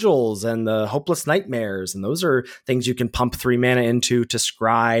vigils and the hopeless nightmares, and those are things you can pump 3 mana into to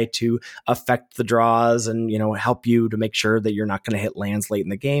scry to affect the draws and, you know, help you to make sure that you're not going to hit lands late in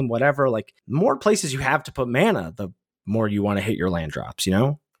the game, whatever. Like, the more places you have to put mana, the more you want to hit your land drops, you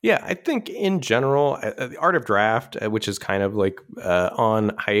know? Yeah, I think in general, the Art of Draft, which is kind of like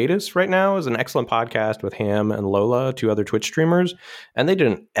on hiatus right now, is an excellent podcast with Ham and Lola, 2 other Twitch streamers. And they did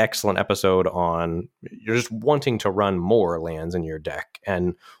an excellent episode on you're just wanting to run more lands in your deck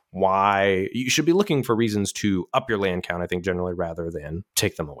and why you should be looking for reasons to up your land count, I think, generally, rather than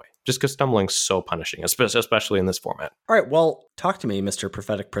take them away. Just because stumbling's so punishing, especially in this format. All right, well, talk to me, Mr.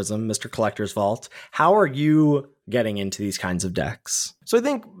 Prophetic Prism, Mr. Collector's Vault. How are you getting into these kinds of decks? So I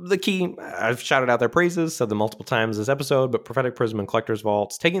think the key, I've shouted out their praises, said them multiple times this episode, but Prophetic Prism and Collector's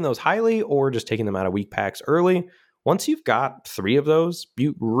Vaults, taking those highly or just taking them out of weak packs early. Once you've got 3 of those,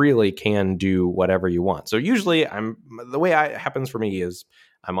 you really can do whatever you want. So usually the way it happens for me is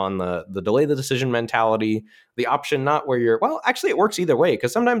I'm on the delay the decision mentality, the option not where you're, well, actually it works either way,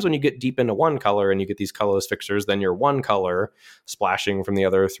 because sometimes when you get deep into one color and you get these colorless fixtures, then you're one color splashing from the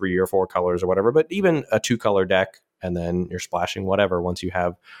other 3 or 4 colors or whatever, but even a 2-color deck, and then you're splashing whatever once you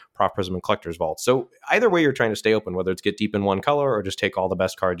have Prof Prism and Collector's Vault. So either way you're trying to stay open, whether it's get deep in one color or just take all the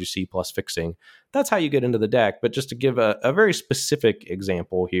best cards you see plus fixing. That's how you get into the deck. But just to give a very specific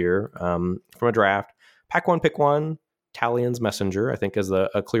example here from a draft, pack 1, pick 1, Talian's Messenger, I think, is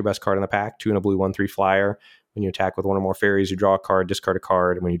a clear best card in the pack. 2 and a blue 1/3 flyer. When you attack with one or more fairies, you draw a card, discard a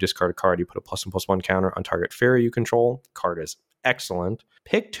card. And when you discard a card, you put a +1/+1 counter on target fairy you control. Card is excellent.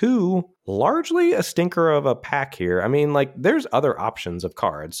 Pick 2, largely a stinker of a pack here. I mean, like, there's other options of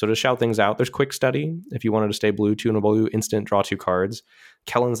cards. So to shout things out, there's Quick Study. If you wanted to stay blue, 2 and a blue, instant, draw 2 cards.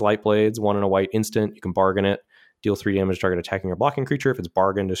 Kellen's Light Blades, 1 and a white, instant. You can bargain it. Deal 3 damage to target attacking or blocking creature. If it's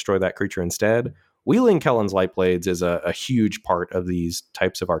bargained, destroy that creature instead. Wheeling Kellen's Light Blades is a huge part of these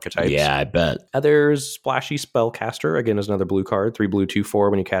types of archetypes. Yeah, I bet. There's Splashy Spellcaster. Again, is another blue card. 3 blue, 2,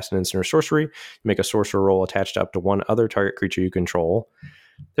 4. When you cast an instant or sorcery, you make a sorcerer roll attached up to one other target creature you control.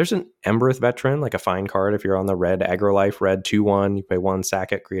 There's an Embereth Veteran, like a fine card. If you're on the red aggro life, red 2/1, you pay 1,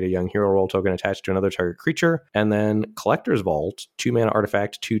 sack it, create a young hero roll token attached to another target creature. And then Collector's Vault, 2 mana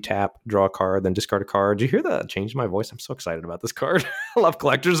artifact, 2 tap, draw a card, then discard a card. Did you hear that change in my voice? I'm so excited about this card. I love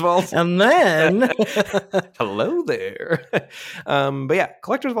Collector's Vault. And then hello there. But yeah,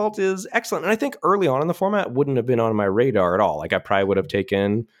 Collector's Vault is excellent. And I think early on in the format wouldn't have been on my radar at all. Like, I probably would have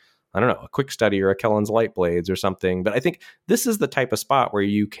taken, I don't know, a Quick Study or a Kellen's Light Blades or something. But I think this is the type of spot where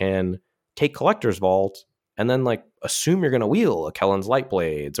you can take Collector's Vault and then, like, assume you're going to wheel a Kellen's Light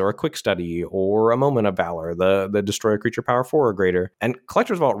Blades or a Quick Study or a Moment of Valor, the destroy a creature power 4 or greater. And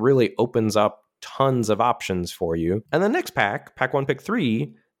Collector's Vault really opens up tons of options for you. And the next pack 1, pick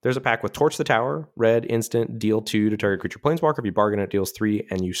 3, there's a pack with Torch the Tower, red, instant, deal 2 to target creature planeswalker. If you bargain, it deals 3,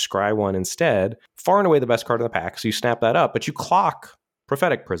 and you scry 1 instead. Far and away the best card in the pack, so you snap that up, but you clock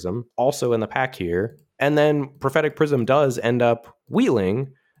Prophetic Prism, also in the pack here. And then Prophetic Prism does end up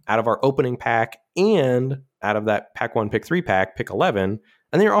wheeling out of our opening pack and out of that pack 1, pick 3 pack, pick 11, and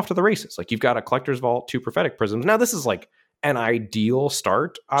then you're off to the races. Like, you've got a Collector's Vault, 2 Prophetic Prisms. Now, this is like an ideal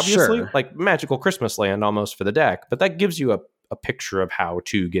start, obviously. Sure. Like Magical Christmas Land almost for the deck, but that gives you a picture of how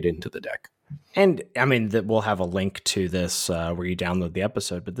to get into the deck. And I mean, we'll have a link to this where you download the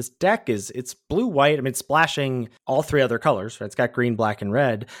episode, but this deck it's blue-white. I mean, it's splashing all 3 other colors, right? It's got green, black, and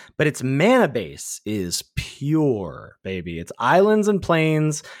red, but its mana base is pure, baby. It's islands and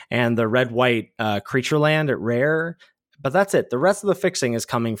plains and the red-white creature land at rare, but that's it. The rest of the fixing is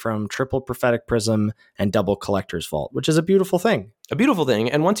coming from triple Prophetic Prism and double Collector's Vault, which is a beautiful thing. A beautiful thing.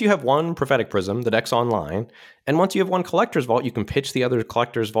 And once you have 1 Prophetic Prism, the deck's online. And once you have 1 Collector's Vault, you can pitch the other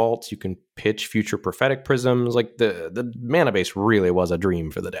Collector's Vaults. You can pitch future Prophetic Prisms. Like, the mana base really was a dream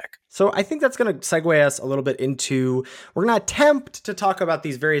for the deck. So I think that's going to segue us a little bit into, we're going to attempt to talk about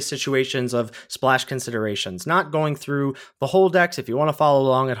these various situations of splash considerations, not going through the whole decks. If you want to follow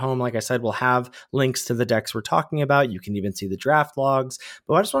along at home, like I said, we'll have links to the decks we're talking about. You can even see the draft logs.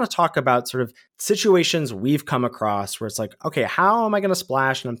 But I just want to talk about sort of situations we've come across where it's like, okay, how am I going to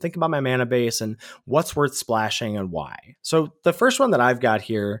splash? And I'm thinking about my mana base and what's worth splashing and why. So the first one that I've got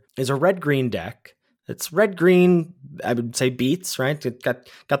here is a red-green deck. It's red-green, I would say beats, right? It got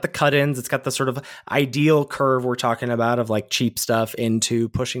the cut-ins. It's got the sort of ideal curve we're talking about of like cheap stuff into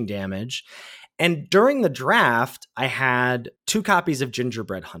pushing damage. And during the draft, I had 2 copies of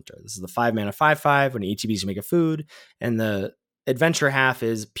Gingerbread Hunter. This is the 5 mana 5/5 when ETBs you make a food. And the adventure half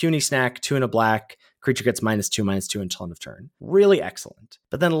is Puny Snack, 2 and a black. Creature gets -2/-2 until end of turn. Really excellent.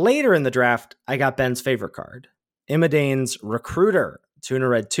 But then later in the draft, I got Ben's favorite card, Imadane's Recruiter. 2 and a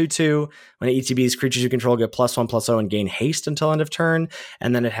red 2/2. When it ETBs, creatures you control get +1/+0 and gain haste until end of turn.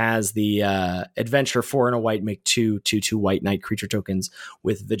 And then it has the adventure 4 and a white, make 2/2 white knight creature tokens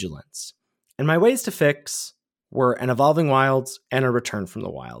with vigilance. And my ways to fix were an Evolving Wilds and a Return from the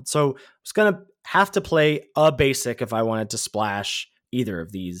Wild. So I was going to have to play a basic if I wanted to splash either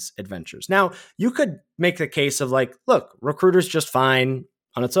of these adventures. Now, you could make the case of like, look, Recruiter's just fine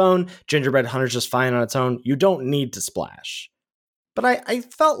on its own. Gingerbread Hunter's just fine on its own. You don't need to splash. But I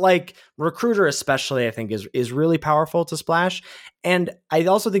felt like Recruiter especially, I think, is really powerful to splash. And I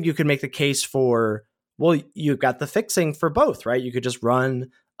also think you could make the case for, well, you've got the fixing for both, right? You could just run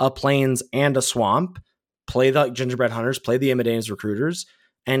a Plains and a Swamp, play the Gingerbread Hunters, play the Imadane's Recruiters,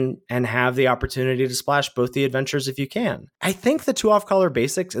 and have the opportunity to splash both the adventures if you can. I think the 2 off-color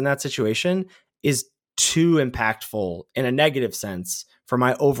basics in that situation is too impactful in a negative sense for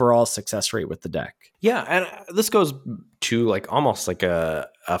my overall success rate with the deck. Yeah, and this goes to like almost like a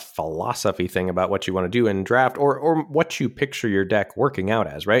philosophy thing about what you want to do in draft or what you picture your deck working out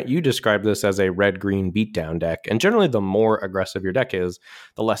as, right? You describe this as a red-green beatdown deck, and generally the more aggressive your deck is,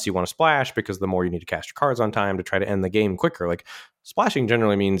 the less you want to splash because the more you need to cast your cards on time to try to end the game quicker. Like, splashing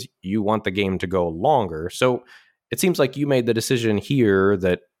generally means you want the game to go longer. So it seems like you made the decision here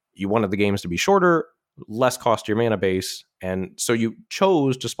that you wanted the games to be shorter, less cost to your mana base, and so you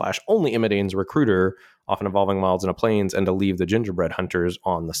chose to splash only Imadane's Recruiter off an Evolving Wilds and a Plains and to leave the Gingerbread Hunters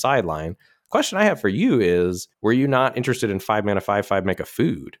on the sideline. question I have for you is, were you not interested in 5 mana 5/5 make a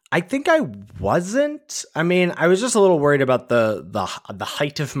food? I think I wasn't. I mean, I was just a little worried about the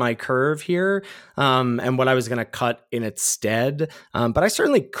height of my curve here, and what I was going to cut in its stead. But I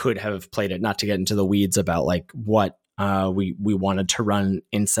certainly could have played it, not to get into the weeds about like what we wanted to run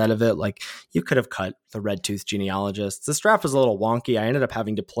instead of it. Like, you could have cut the Red Tooth Genealogists. This draft was a little wonky. I ended up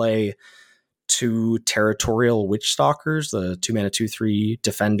having to play 2 Territorial Witch Stalkers, the 2 mana 2/3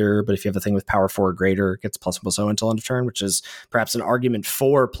 defender, but if you have a thing with power 4 or greater, it gets +1/+0 until end of turn, which is perhaps an argument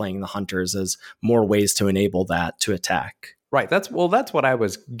for playing the Hunters as more ways to enable that to attack. Right. That's what I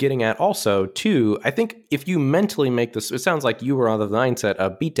was getting at also, too. I think if you mentally make this, it sounds like you were on the mindset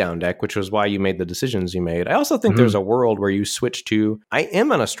of beatdown deck, which was why you made the decisions you made. I also think there's a world where you switch to, I am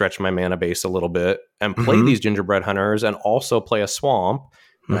going to stretch my mana base a little bit and play these Gingerbread Hunters and also play a Swamp.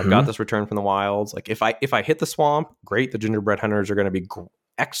 And I've got this Return from the Wilds. Like, if I hit the Swamp, great. The Gingerbread Hunters are going to be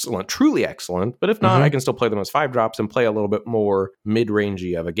excellent, truly excellent. But if not, I can still play them as 5-drops and play a little bit more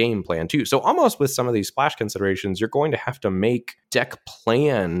mid-rangey of a game plan too. So almost with some of these splash considerations, you're going to have to make deck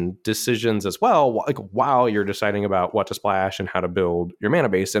plan decisions as well, like while you're deciding about what to splash and how to build your mana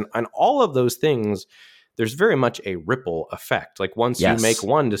base. And all of those things, there's very much a ripple effect. Like, once you make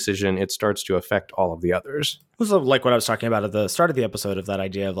one decision, it starts to affect all of the others. So like what I was talking about at the start of the episode, of that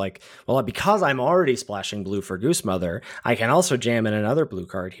idea of like, well, because I'm already splashing blue for Goose Mother, I can also jam in another blue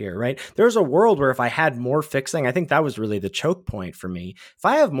card here, right? There's a world where if I had more fixing, I think that was really the choke point for me. If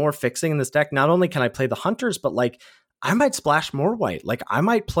I have more fixing in this deck, not only can I play the Hunters, but like, I might splash more white. Like, I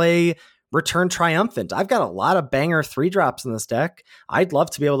might play Return Triumphant. I've got a lot of banger 3-drops in this deck. I'd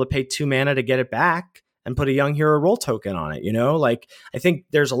love to be able to pay 2 mana to get it back and put a Young Hero roll token on it, you know? Like, I think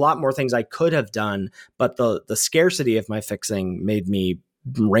there's a lot more things I could have done, but the scarcity of my fixing made me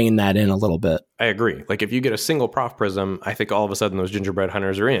rein that in a little bit. I agree. Like, if you get a single Prof Prism, I think all of a sudden those Gingerbread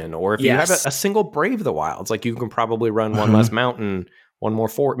Hunters are in. Or if you have a single Brave the Wilds, like, you can probably run one less mountain, one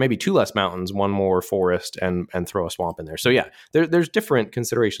more maybe 2 less mountains, 1 more forest, and throw a swamp in there. So yeah, there's different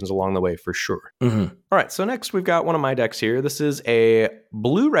considerations along the way for sure. All right, so next we've got one of my decks here. This is a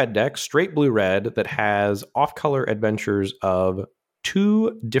blue-red deck, straight blue-red, that has off-color adventures of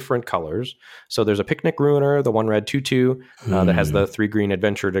 2 different colors. So there's a Picnic Ruiner, the 1 red 2/2, that has the 3 green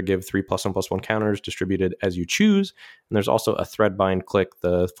adventure to give 3+1/+1 counters distributed as you choose. And there's also a Threadbind Click,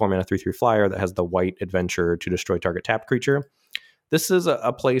 the 4 mana 3/3 flyer, that has the white adventure to destroy target tapped creature. This is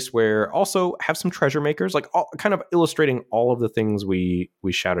a place where also have some treasure makers, like kind of illustrating all of the things we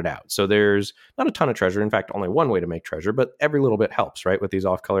shouted out. So there's not a ton of treasure. In fact, only one way to make treasure, but every little bit helps, right, with these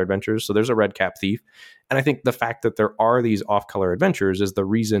off-color adventures. So there's a red cap thief. And I think the fact that there are these off-color adventures is the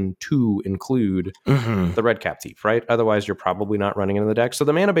reason to include the red cap thief, right? Otherwise, you're probably not running into the deck. So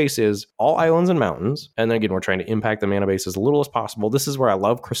the mana base is all islands and mountains. And then again, we're trying to impact the mana base as little as possible. This is where I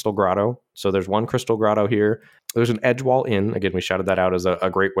love Crystal Grotto. So there's 1 Crystal Grotto here. There's an Edgewall Inn. Again, we shouted that out as a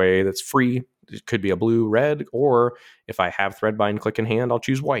great way that's free. It could be a blue, red, or if I have Threadbind Click in hand, I'll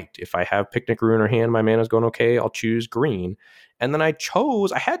choose white. If I have Picnic Ruiner hand, my mana's going okay, I'll choose green. And then I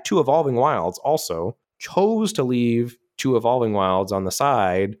had 2 Evolving Wilds also. Chose to leave 2 Evolving Wilds on the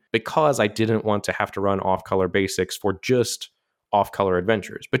side because I didn't want to have to run off-color basics for just off-color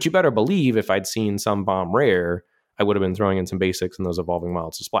adventures. But you better believe if I'd seen some bomb rare, I would have been throwing in some basics and those Evolving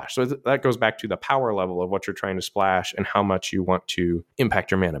Wilds to splash. So that goes back to the power level of what you're trying to splash and how much you want to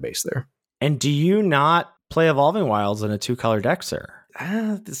impact your mana base there. And do you not play Evolving Wilds in a 2-color deck, sir?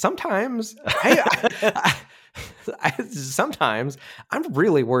 Sometimes. Sometimes I'm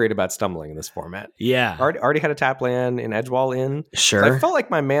really worried about stumbling in this format. Yeah. Already had a tap land in Edgewall Inn. Sure. So I felt like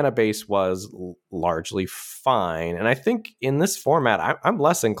my mana base was largely fine. And I think in this format, I'm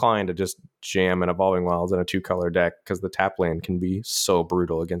less inclined to just jam an Evolving Wilds in a 2-color deck because the tap land can be so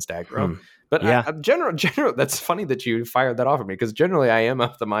brutal against aggro. But yeah, general, that's funny that you fired that off of me, because generally I am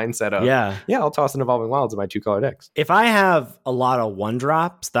of the mindset of, I'll toss an Evolving Wilds in my 2-color decks. If I have a lot of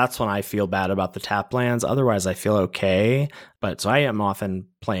 1-drops, that's when I feel bad about the tap lands. Otherwise, I feel okay. But so I am often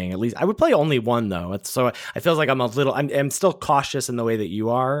playing, at least I would play only 1 though. So I feel like I'm still cautious in the way that you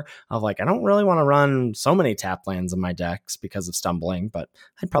are, of like, I don't really want to run so many tap lands in my decks because of stumbling, but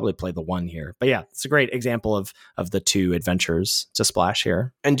I'd probably play the 1 here. But yeah, it's a great example of the 2 adventures to splash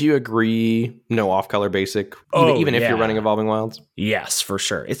here. And do you agree, no off-color basic, even if you're running Evolving Wilds? Yes, for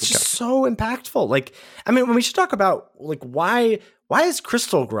sure. It's just so impactful. Like, I mean, when we should talk about like why is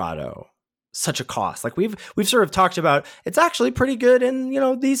Crystal Grotto such a cost? Like we've sort of talked about, it's actually pretty good in,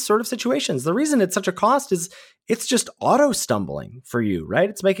 these sort of situations. The reason it's such a cost is it's just auto stumbling for you, right?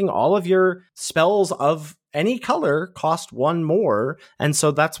 It's making all of your spells of any color cost one more. And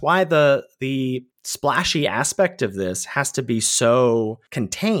so that's why the splashy aspect of this has to be so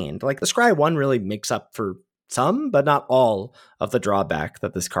contained. Like the Scry 1 really makes up for some, but not all of the drawback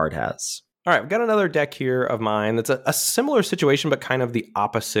that this card has. All right, I've got another deck here of mine that's a similar situation, but kind of the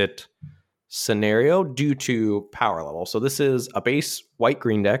opposite scenario due to power level. So this is a base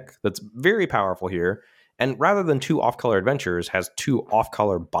white-green deck that's very powerful here. And rather than 2 off-color adventures, has 2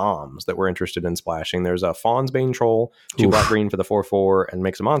 off-color bombs that we're interested in splashing. There's a Fawn's Bane Troll, 2 black-green for the 4/4, and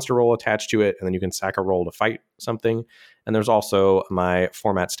makes a monster roll attached to it, and then you can sack a roll to fight something. And there's also my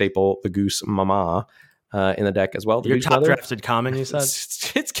format staple, the Goose Mama, in the deck as well. Your top drafted common, you said?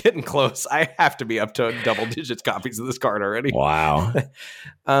 It's getting close. I have to be up to double digits copies of this card already. Wow.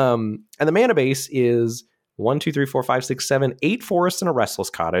 And the mana base is 1, 2, 3, 4, 5, 6, 7, 8 forests and a restless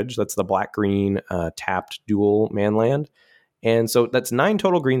cottage. That's the black-green tapped dual man land. And so that's 9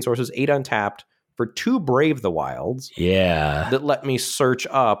 total green sources, 8 untapped for 2 Brave the Wilds. Yeah. That let me search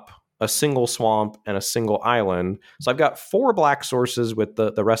up a single swamp and a single island. So I've got 4 black sources with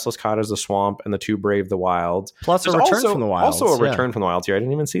the restless cottage, the swamp, and the 2 Brave the Wilds. Plus a return from the wilds. Also a return from the wilds here. I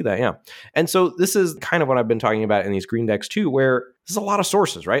didn't even see that, yeah. And so this is kind of what I've been talking about in these green decks too, where this is a lot of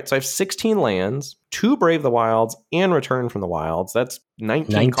sources, right? So I have 16 lands, 2 Brave the Wilds, and Return from the Wilds. That's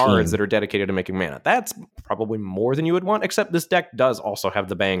 19 cards that are dedicated to making mana. That's probably more than you would want, except this deck does also have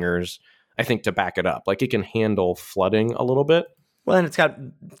the bangers, I think, to back it up. Like it can handle flooding a little bit. Well, and it's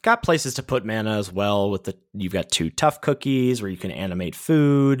got places to put mana as well. You've got 2 tough cookies where you can animate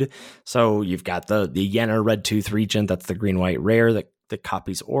food. So you've got the Yenna Red Tooth Regent. That's the green white rare that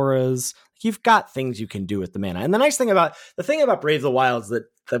copies auras. You've got things you can do with the mana. And the nice thing about Brave the Wilds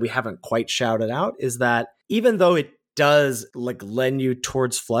that we haven't quite shouted out is that even though it does like lend you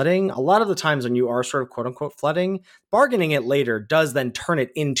towards flooding, a lot of the times when you are sort of quote unquote flooding, bargaining it later does then turn it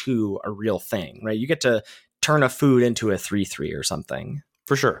into a real thing, right? You get to turn a food into a 3/3 or something.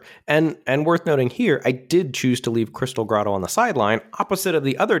 For sure. And worth noting here, I did choose to leave Crystal Grotto on the sideline opposite of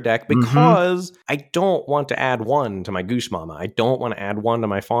the other deck because I don't want to add 1 to my Goose Mama. I don't want to add 1 to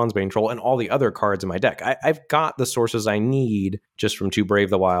my Fawn's Bane Troll and all the other cards in my deck. I've got the sources I need just from 2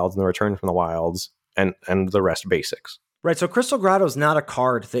 Brave the Wilds and the Return from the Wilds and the rest basics. Right. So Crystal Grotto is not a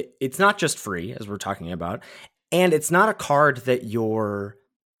card that it's not just free, as we're talking about, and it's not a card that you're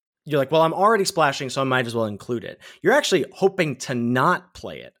like, well, I'm already splashing, so I might as well include it. You're actually hoping to not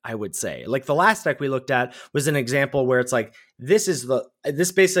play it, I would say. Like the last deck we looked at was an example where it's like, this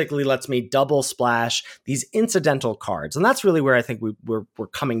basically lets me double splash these incidental cards. And that's really where I think we're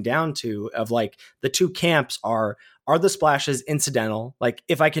coming down to of like the 2 camps are the splashes incidental? Like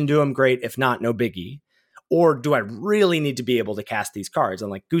if I can do them, great. If not, no biggie. Or do I really need to be able to cast these cards? And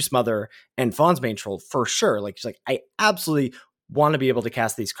like Goose Mother and Fawn's Bane Troll, for sure. Like she's like, I absolutely want to be able to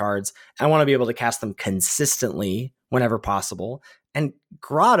cast these cards. I want to be able to cast them consistently whenever possible. And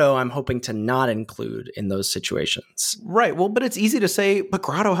Grotto, I'm hoping to not include in those situations. Right. Well, but it's easy to say, but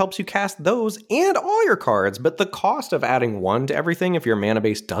Grotto helps you cast those and all your cards. But the cost of adding 1 to everything, if your mana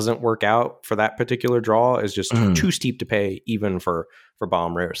base doesn't work out for that particular draw, is just too steep to pay, even for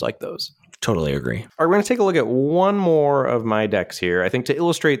bomb rares like those. Totally agree. All right, we're going to take a look at one more of my decks here, I think, to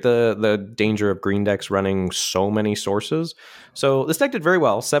illustrate the danger of green decks running so many sources. So this deck did very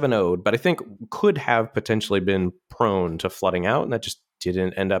well, 7-0'd, but I think could have potentially been prone to flooding out, and that just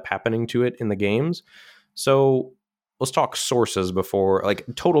didn't end up happening to it in the games. So let's talk sources before, like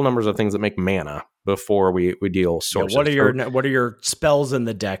total numbers of things that make mana before we deal sources. Yeah, what are your spells in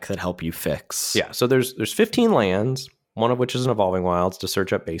the deck that help you fix? Yeah, so there's 15 lands, one of which is an Evolving Wilds to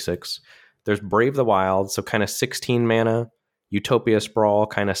search up basics. There's Brave the Wild, so kind of 16 mana. Utopia Sprawl,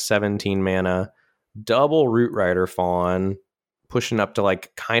 kind of 17 mana. Double Root Rider Fawn, pushing up to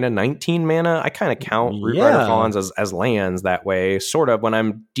like kind of 19 mana. I kind of count Root Rider Fawns as lands that way, sort of when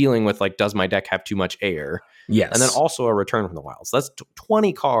I'm dealing with like, does my deck have too much air? Yes. And then also a Return from the Wilds. So that's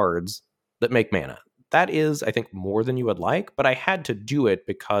 20 cards that make mana. That is, I think, more than you would like, but I had to do it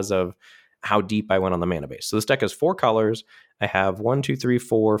because of how deep I went on the mana base. So this deck has 4 colors. I have 1, 2, 3,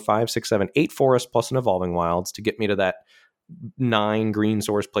 4, 5, 6, 7, 8 forests plus an Evolving Wilds to get me to that 9 green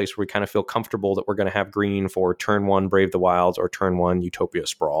source place where we kind of feel comfortable that we're going to have green for turn 1 Brave the Wilds or turn 1 Utopia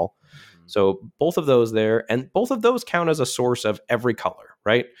Sprawl. So both of those there, and both of those count as a source of every color,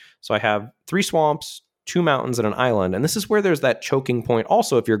 right? So I have 3 swamps, 2 mountains, and an island. And this is where there's that choking point.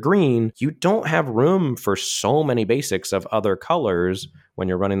 Also, if you're green, you don't have room for so many basics of other colors when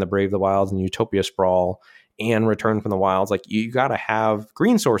you're running the Brave the Wilds and Utopia Sprawl and Return from the Wilds. Like you got to have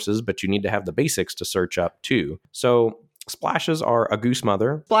green sources, but you need to have the basics to search up too. So splashes are a Goose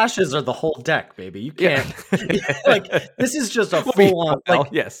Mother. Splashes are the whole deck, baby. You can't like this is just a full on. Like,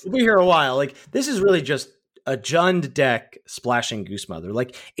 yes, we'll be here a while. Like this is really just a Jund deck splashing Goose Mother.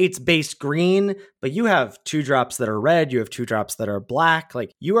 Like, it's base green, but you have 2 drops that are red, you have 2 drops that are black.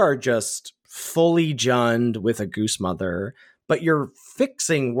 Like, you are just fully Jund with a Goose Mother, but your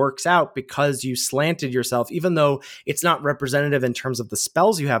fixing works out because you slanted yourself, even though it's not representative in terms of the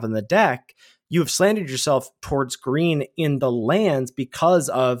spells you have in the deck. You have slanted yourself towards green in the lands because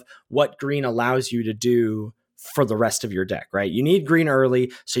of what green allows you to do for the rest of your deck, right? You need green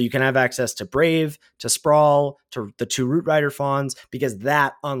early so you can have access to Brave, to Sprawl, to the 2 Root Rider Fawns, because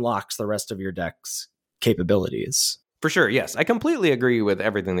that unlocks the rest of your deck's capabilities. For sure, yes. I completely agree with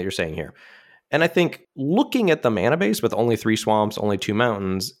everything that you're saying here. And I think looking at the mana base with only 3 swamps, only 2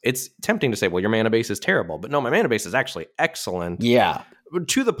 mountains, it's tempting to say, well, your mana base is terrible. But no, my mana base is actually excellent. Yeah.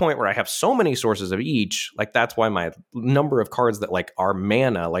 To the point where I have so many sources of each, like that's why my number of cards that like are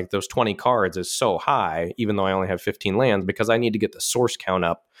mana, like those 20 cards, is so high, even though I only have 15 lands, because I need to get the source count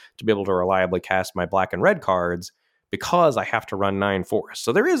up to be able to reliably cast my black and red cards, because I have to run 9 forests.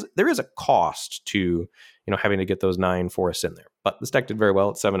 So there is a cost to having to get those 9 forests in there. But this deck did very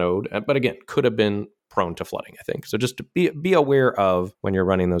well at 7-0'd, but again, could have been prone to flooding, I think. So just to be aware of when you're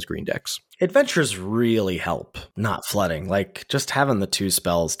running those green decks. Adventures really help not flooding. Like, just having the 2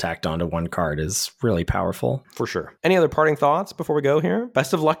 spells tacked onto 1 card is really powerful. For sure. Any other parting thoughts before we go here?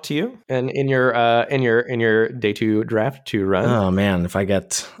 Best of luck to you and in your day 2 draft to run. Oh man,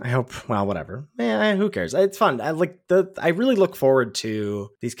 I hope, well, whatever. Who cares? It's fun. I really look forward to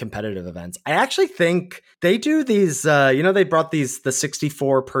these competitive events. I actually think they do these, they brought the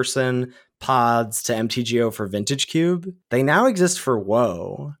 64 person pods to MTGO for Vintage Cube. They now exist for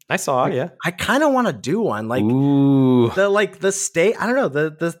WoE. I saw, yeah. I kind of want to do one. Like, ooh, the state. I don't know.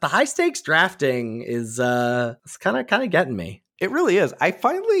 The high stakes drafting is it's kind of getting me. It really is. I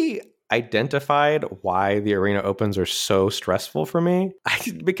finally identified why the arena opens are so stressful for me,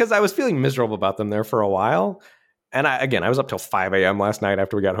 because I was feeling miserable about them there for a while. And I was up till 5 a.m. last night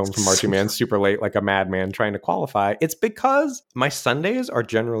after we got home from Marching Man super late, like a madman trying to qualify. It's because my Sundays are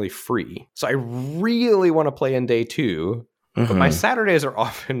generally free. So I really want to play in day 2. But my Saturdays are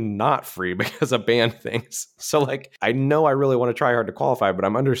often not free because of band things. So like, I know I really want to try hard to qualify, but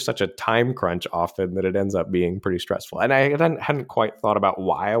I'm under such a time crunch often that it ends up being pretty stressful. And I hadn't quite thought about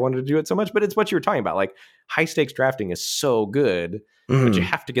why I wanted to do it so much, but it's what you were talking about. Like, high stakes drafting is so good, but you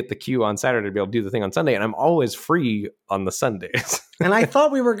have to get the queue on Saturday to be able to do the thing on Sunday. And I'm always free on the Sundays. And I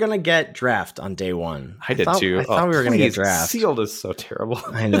thought we were going to get draft on day 1. I did too. I thought we were going to get draft. Sealed is so terrible.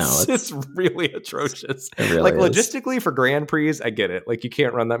 I know. It's really atrocious. It really like, is. logistically for Grand Prix, I get it. Like, you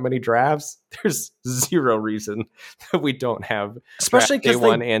can't run that many drafts. There's zero reason that we don't have, especially day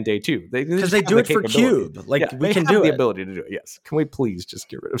 1 and day 2. Because they do it for Cube. Like, we can do the it. Ability to do it. Yes. Can we please just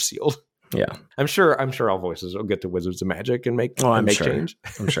get rid of sealed? Yeah. I'm sure all voices will get to Wizards of Magic and make change.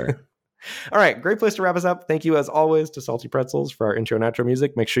 I'm sure. All right, great place to wrap us up. Thank you, as always, to Salty Pretzels for our intro and outro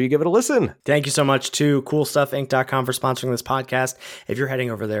music. Make sure you give it a listen. Thank you so much to CoolStuffInc.com for sponsoring this podcast. If you're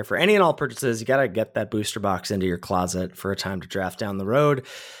heading over there for any and all purchases, you got to get that booster box into your closet for a time to draft down the road.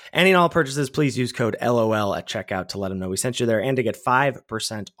 Any and all purchases, please use code LOL at checkout to let them know we sent you there and to get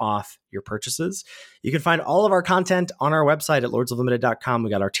 5% off your purchases. You can find all of our content on our website at lordsoflimited.com. We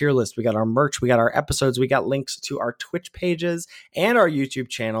got our tier list, we got our merch, we got our episodes, we got links to our Twitch pages and our YouTube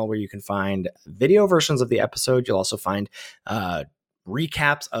channel where you can find video versions of the episode. You'll also find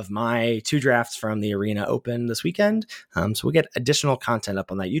recaps of my 2 drafts from the Arena Open this weekend. So we'll get additional content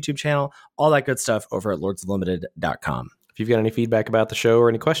up on that YouTube channel, all that good stuff over at lordsoflimited.com. If you've got any feedback about the show or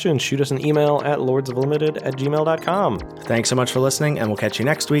any questions, shoot us an email at lordsoflimited@gmail.com. Thanks so much for listening, and we'll catch you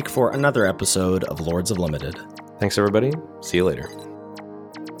next week for another episode of Lords of Limited. Thanks, everybody. See you later.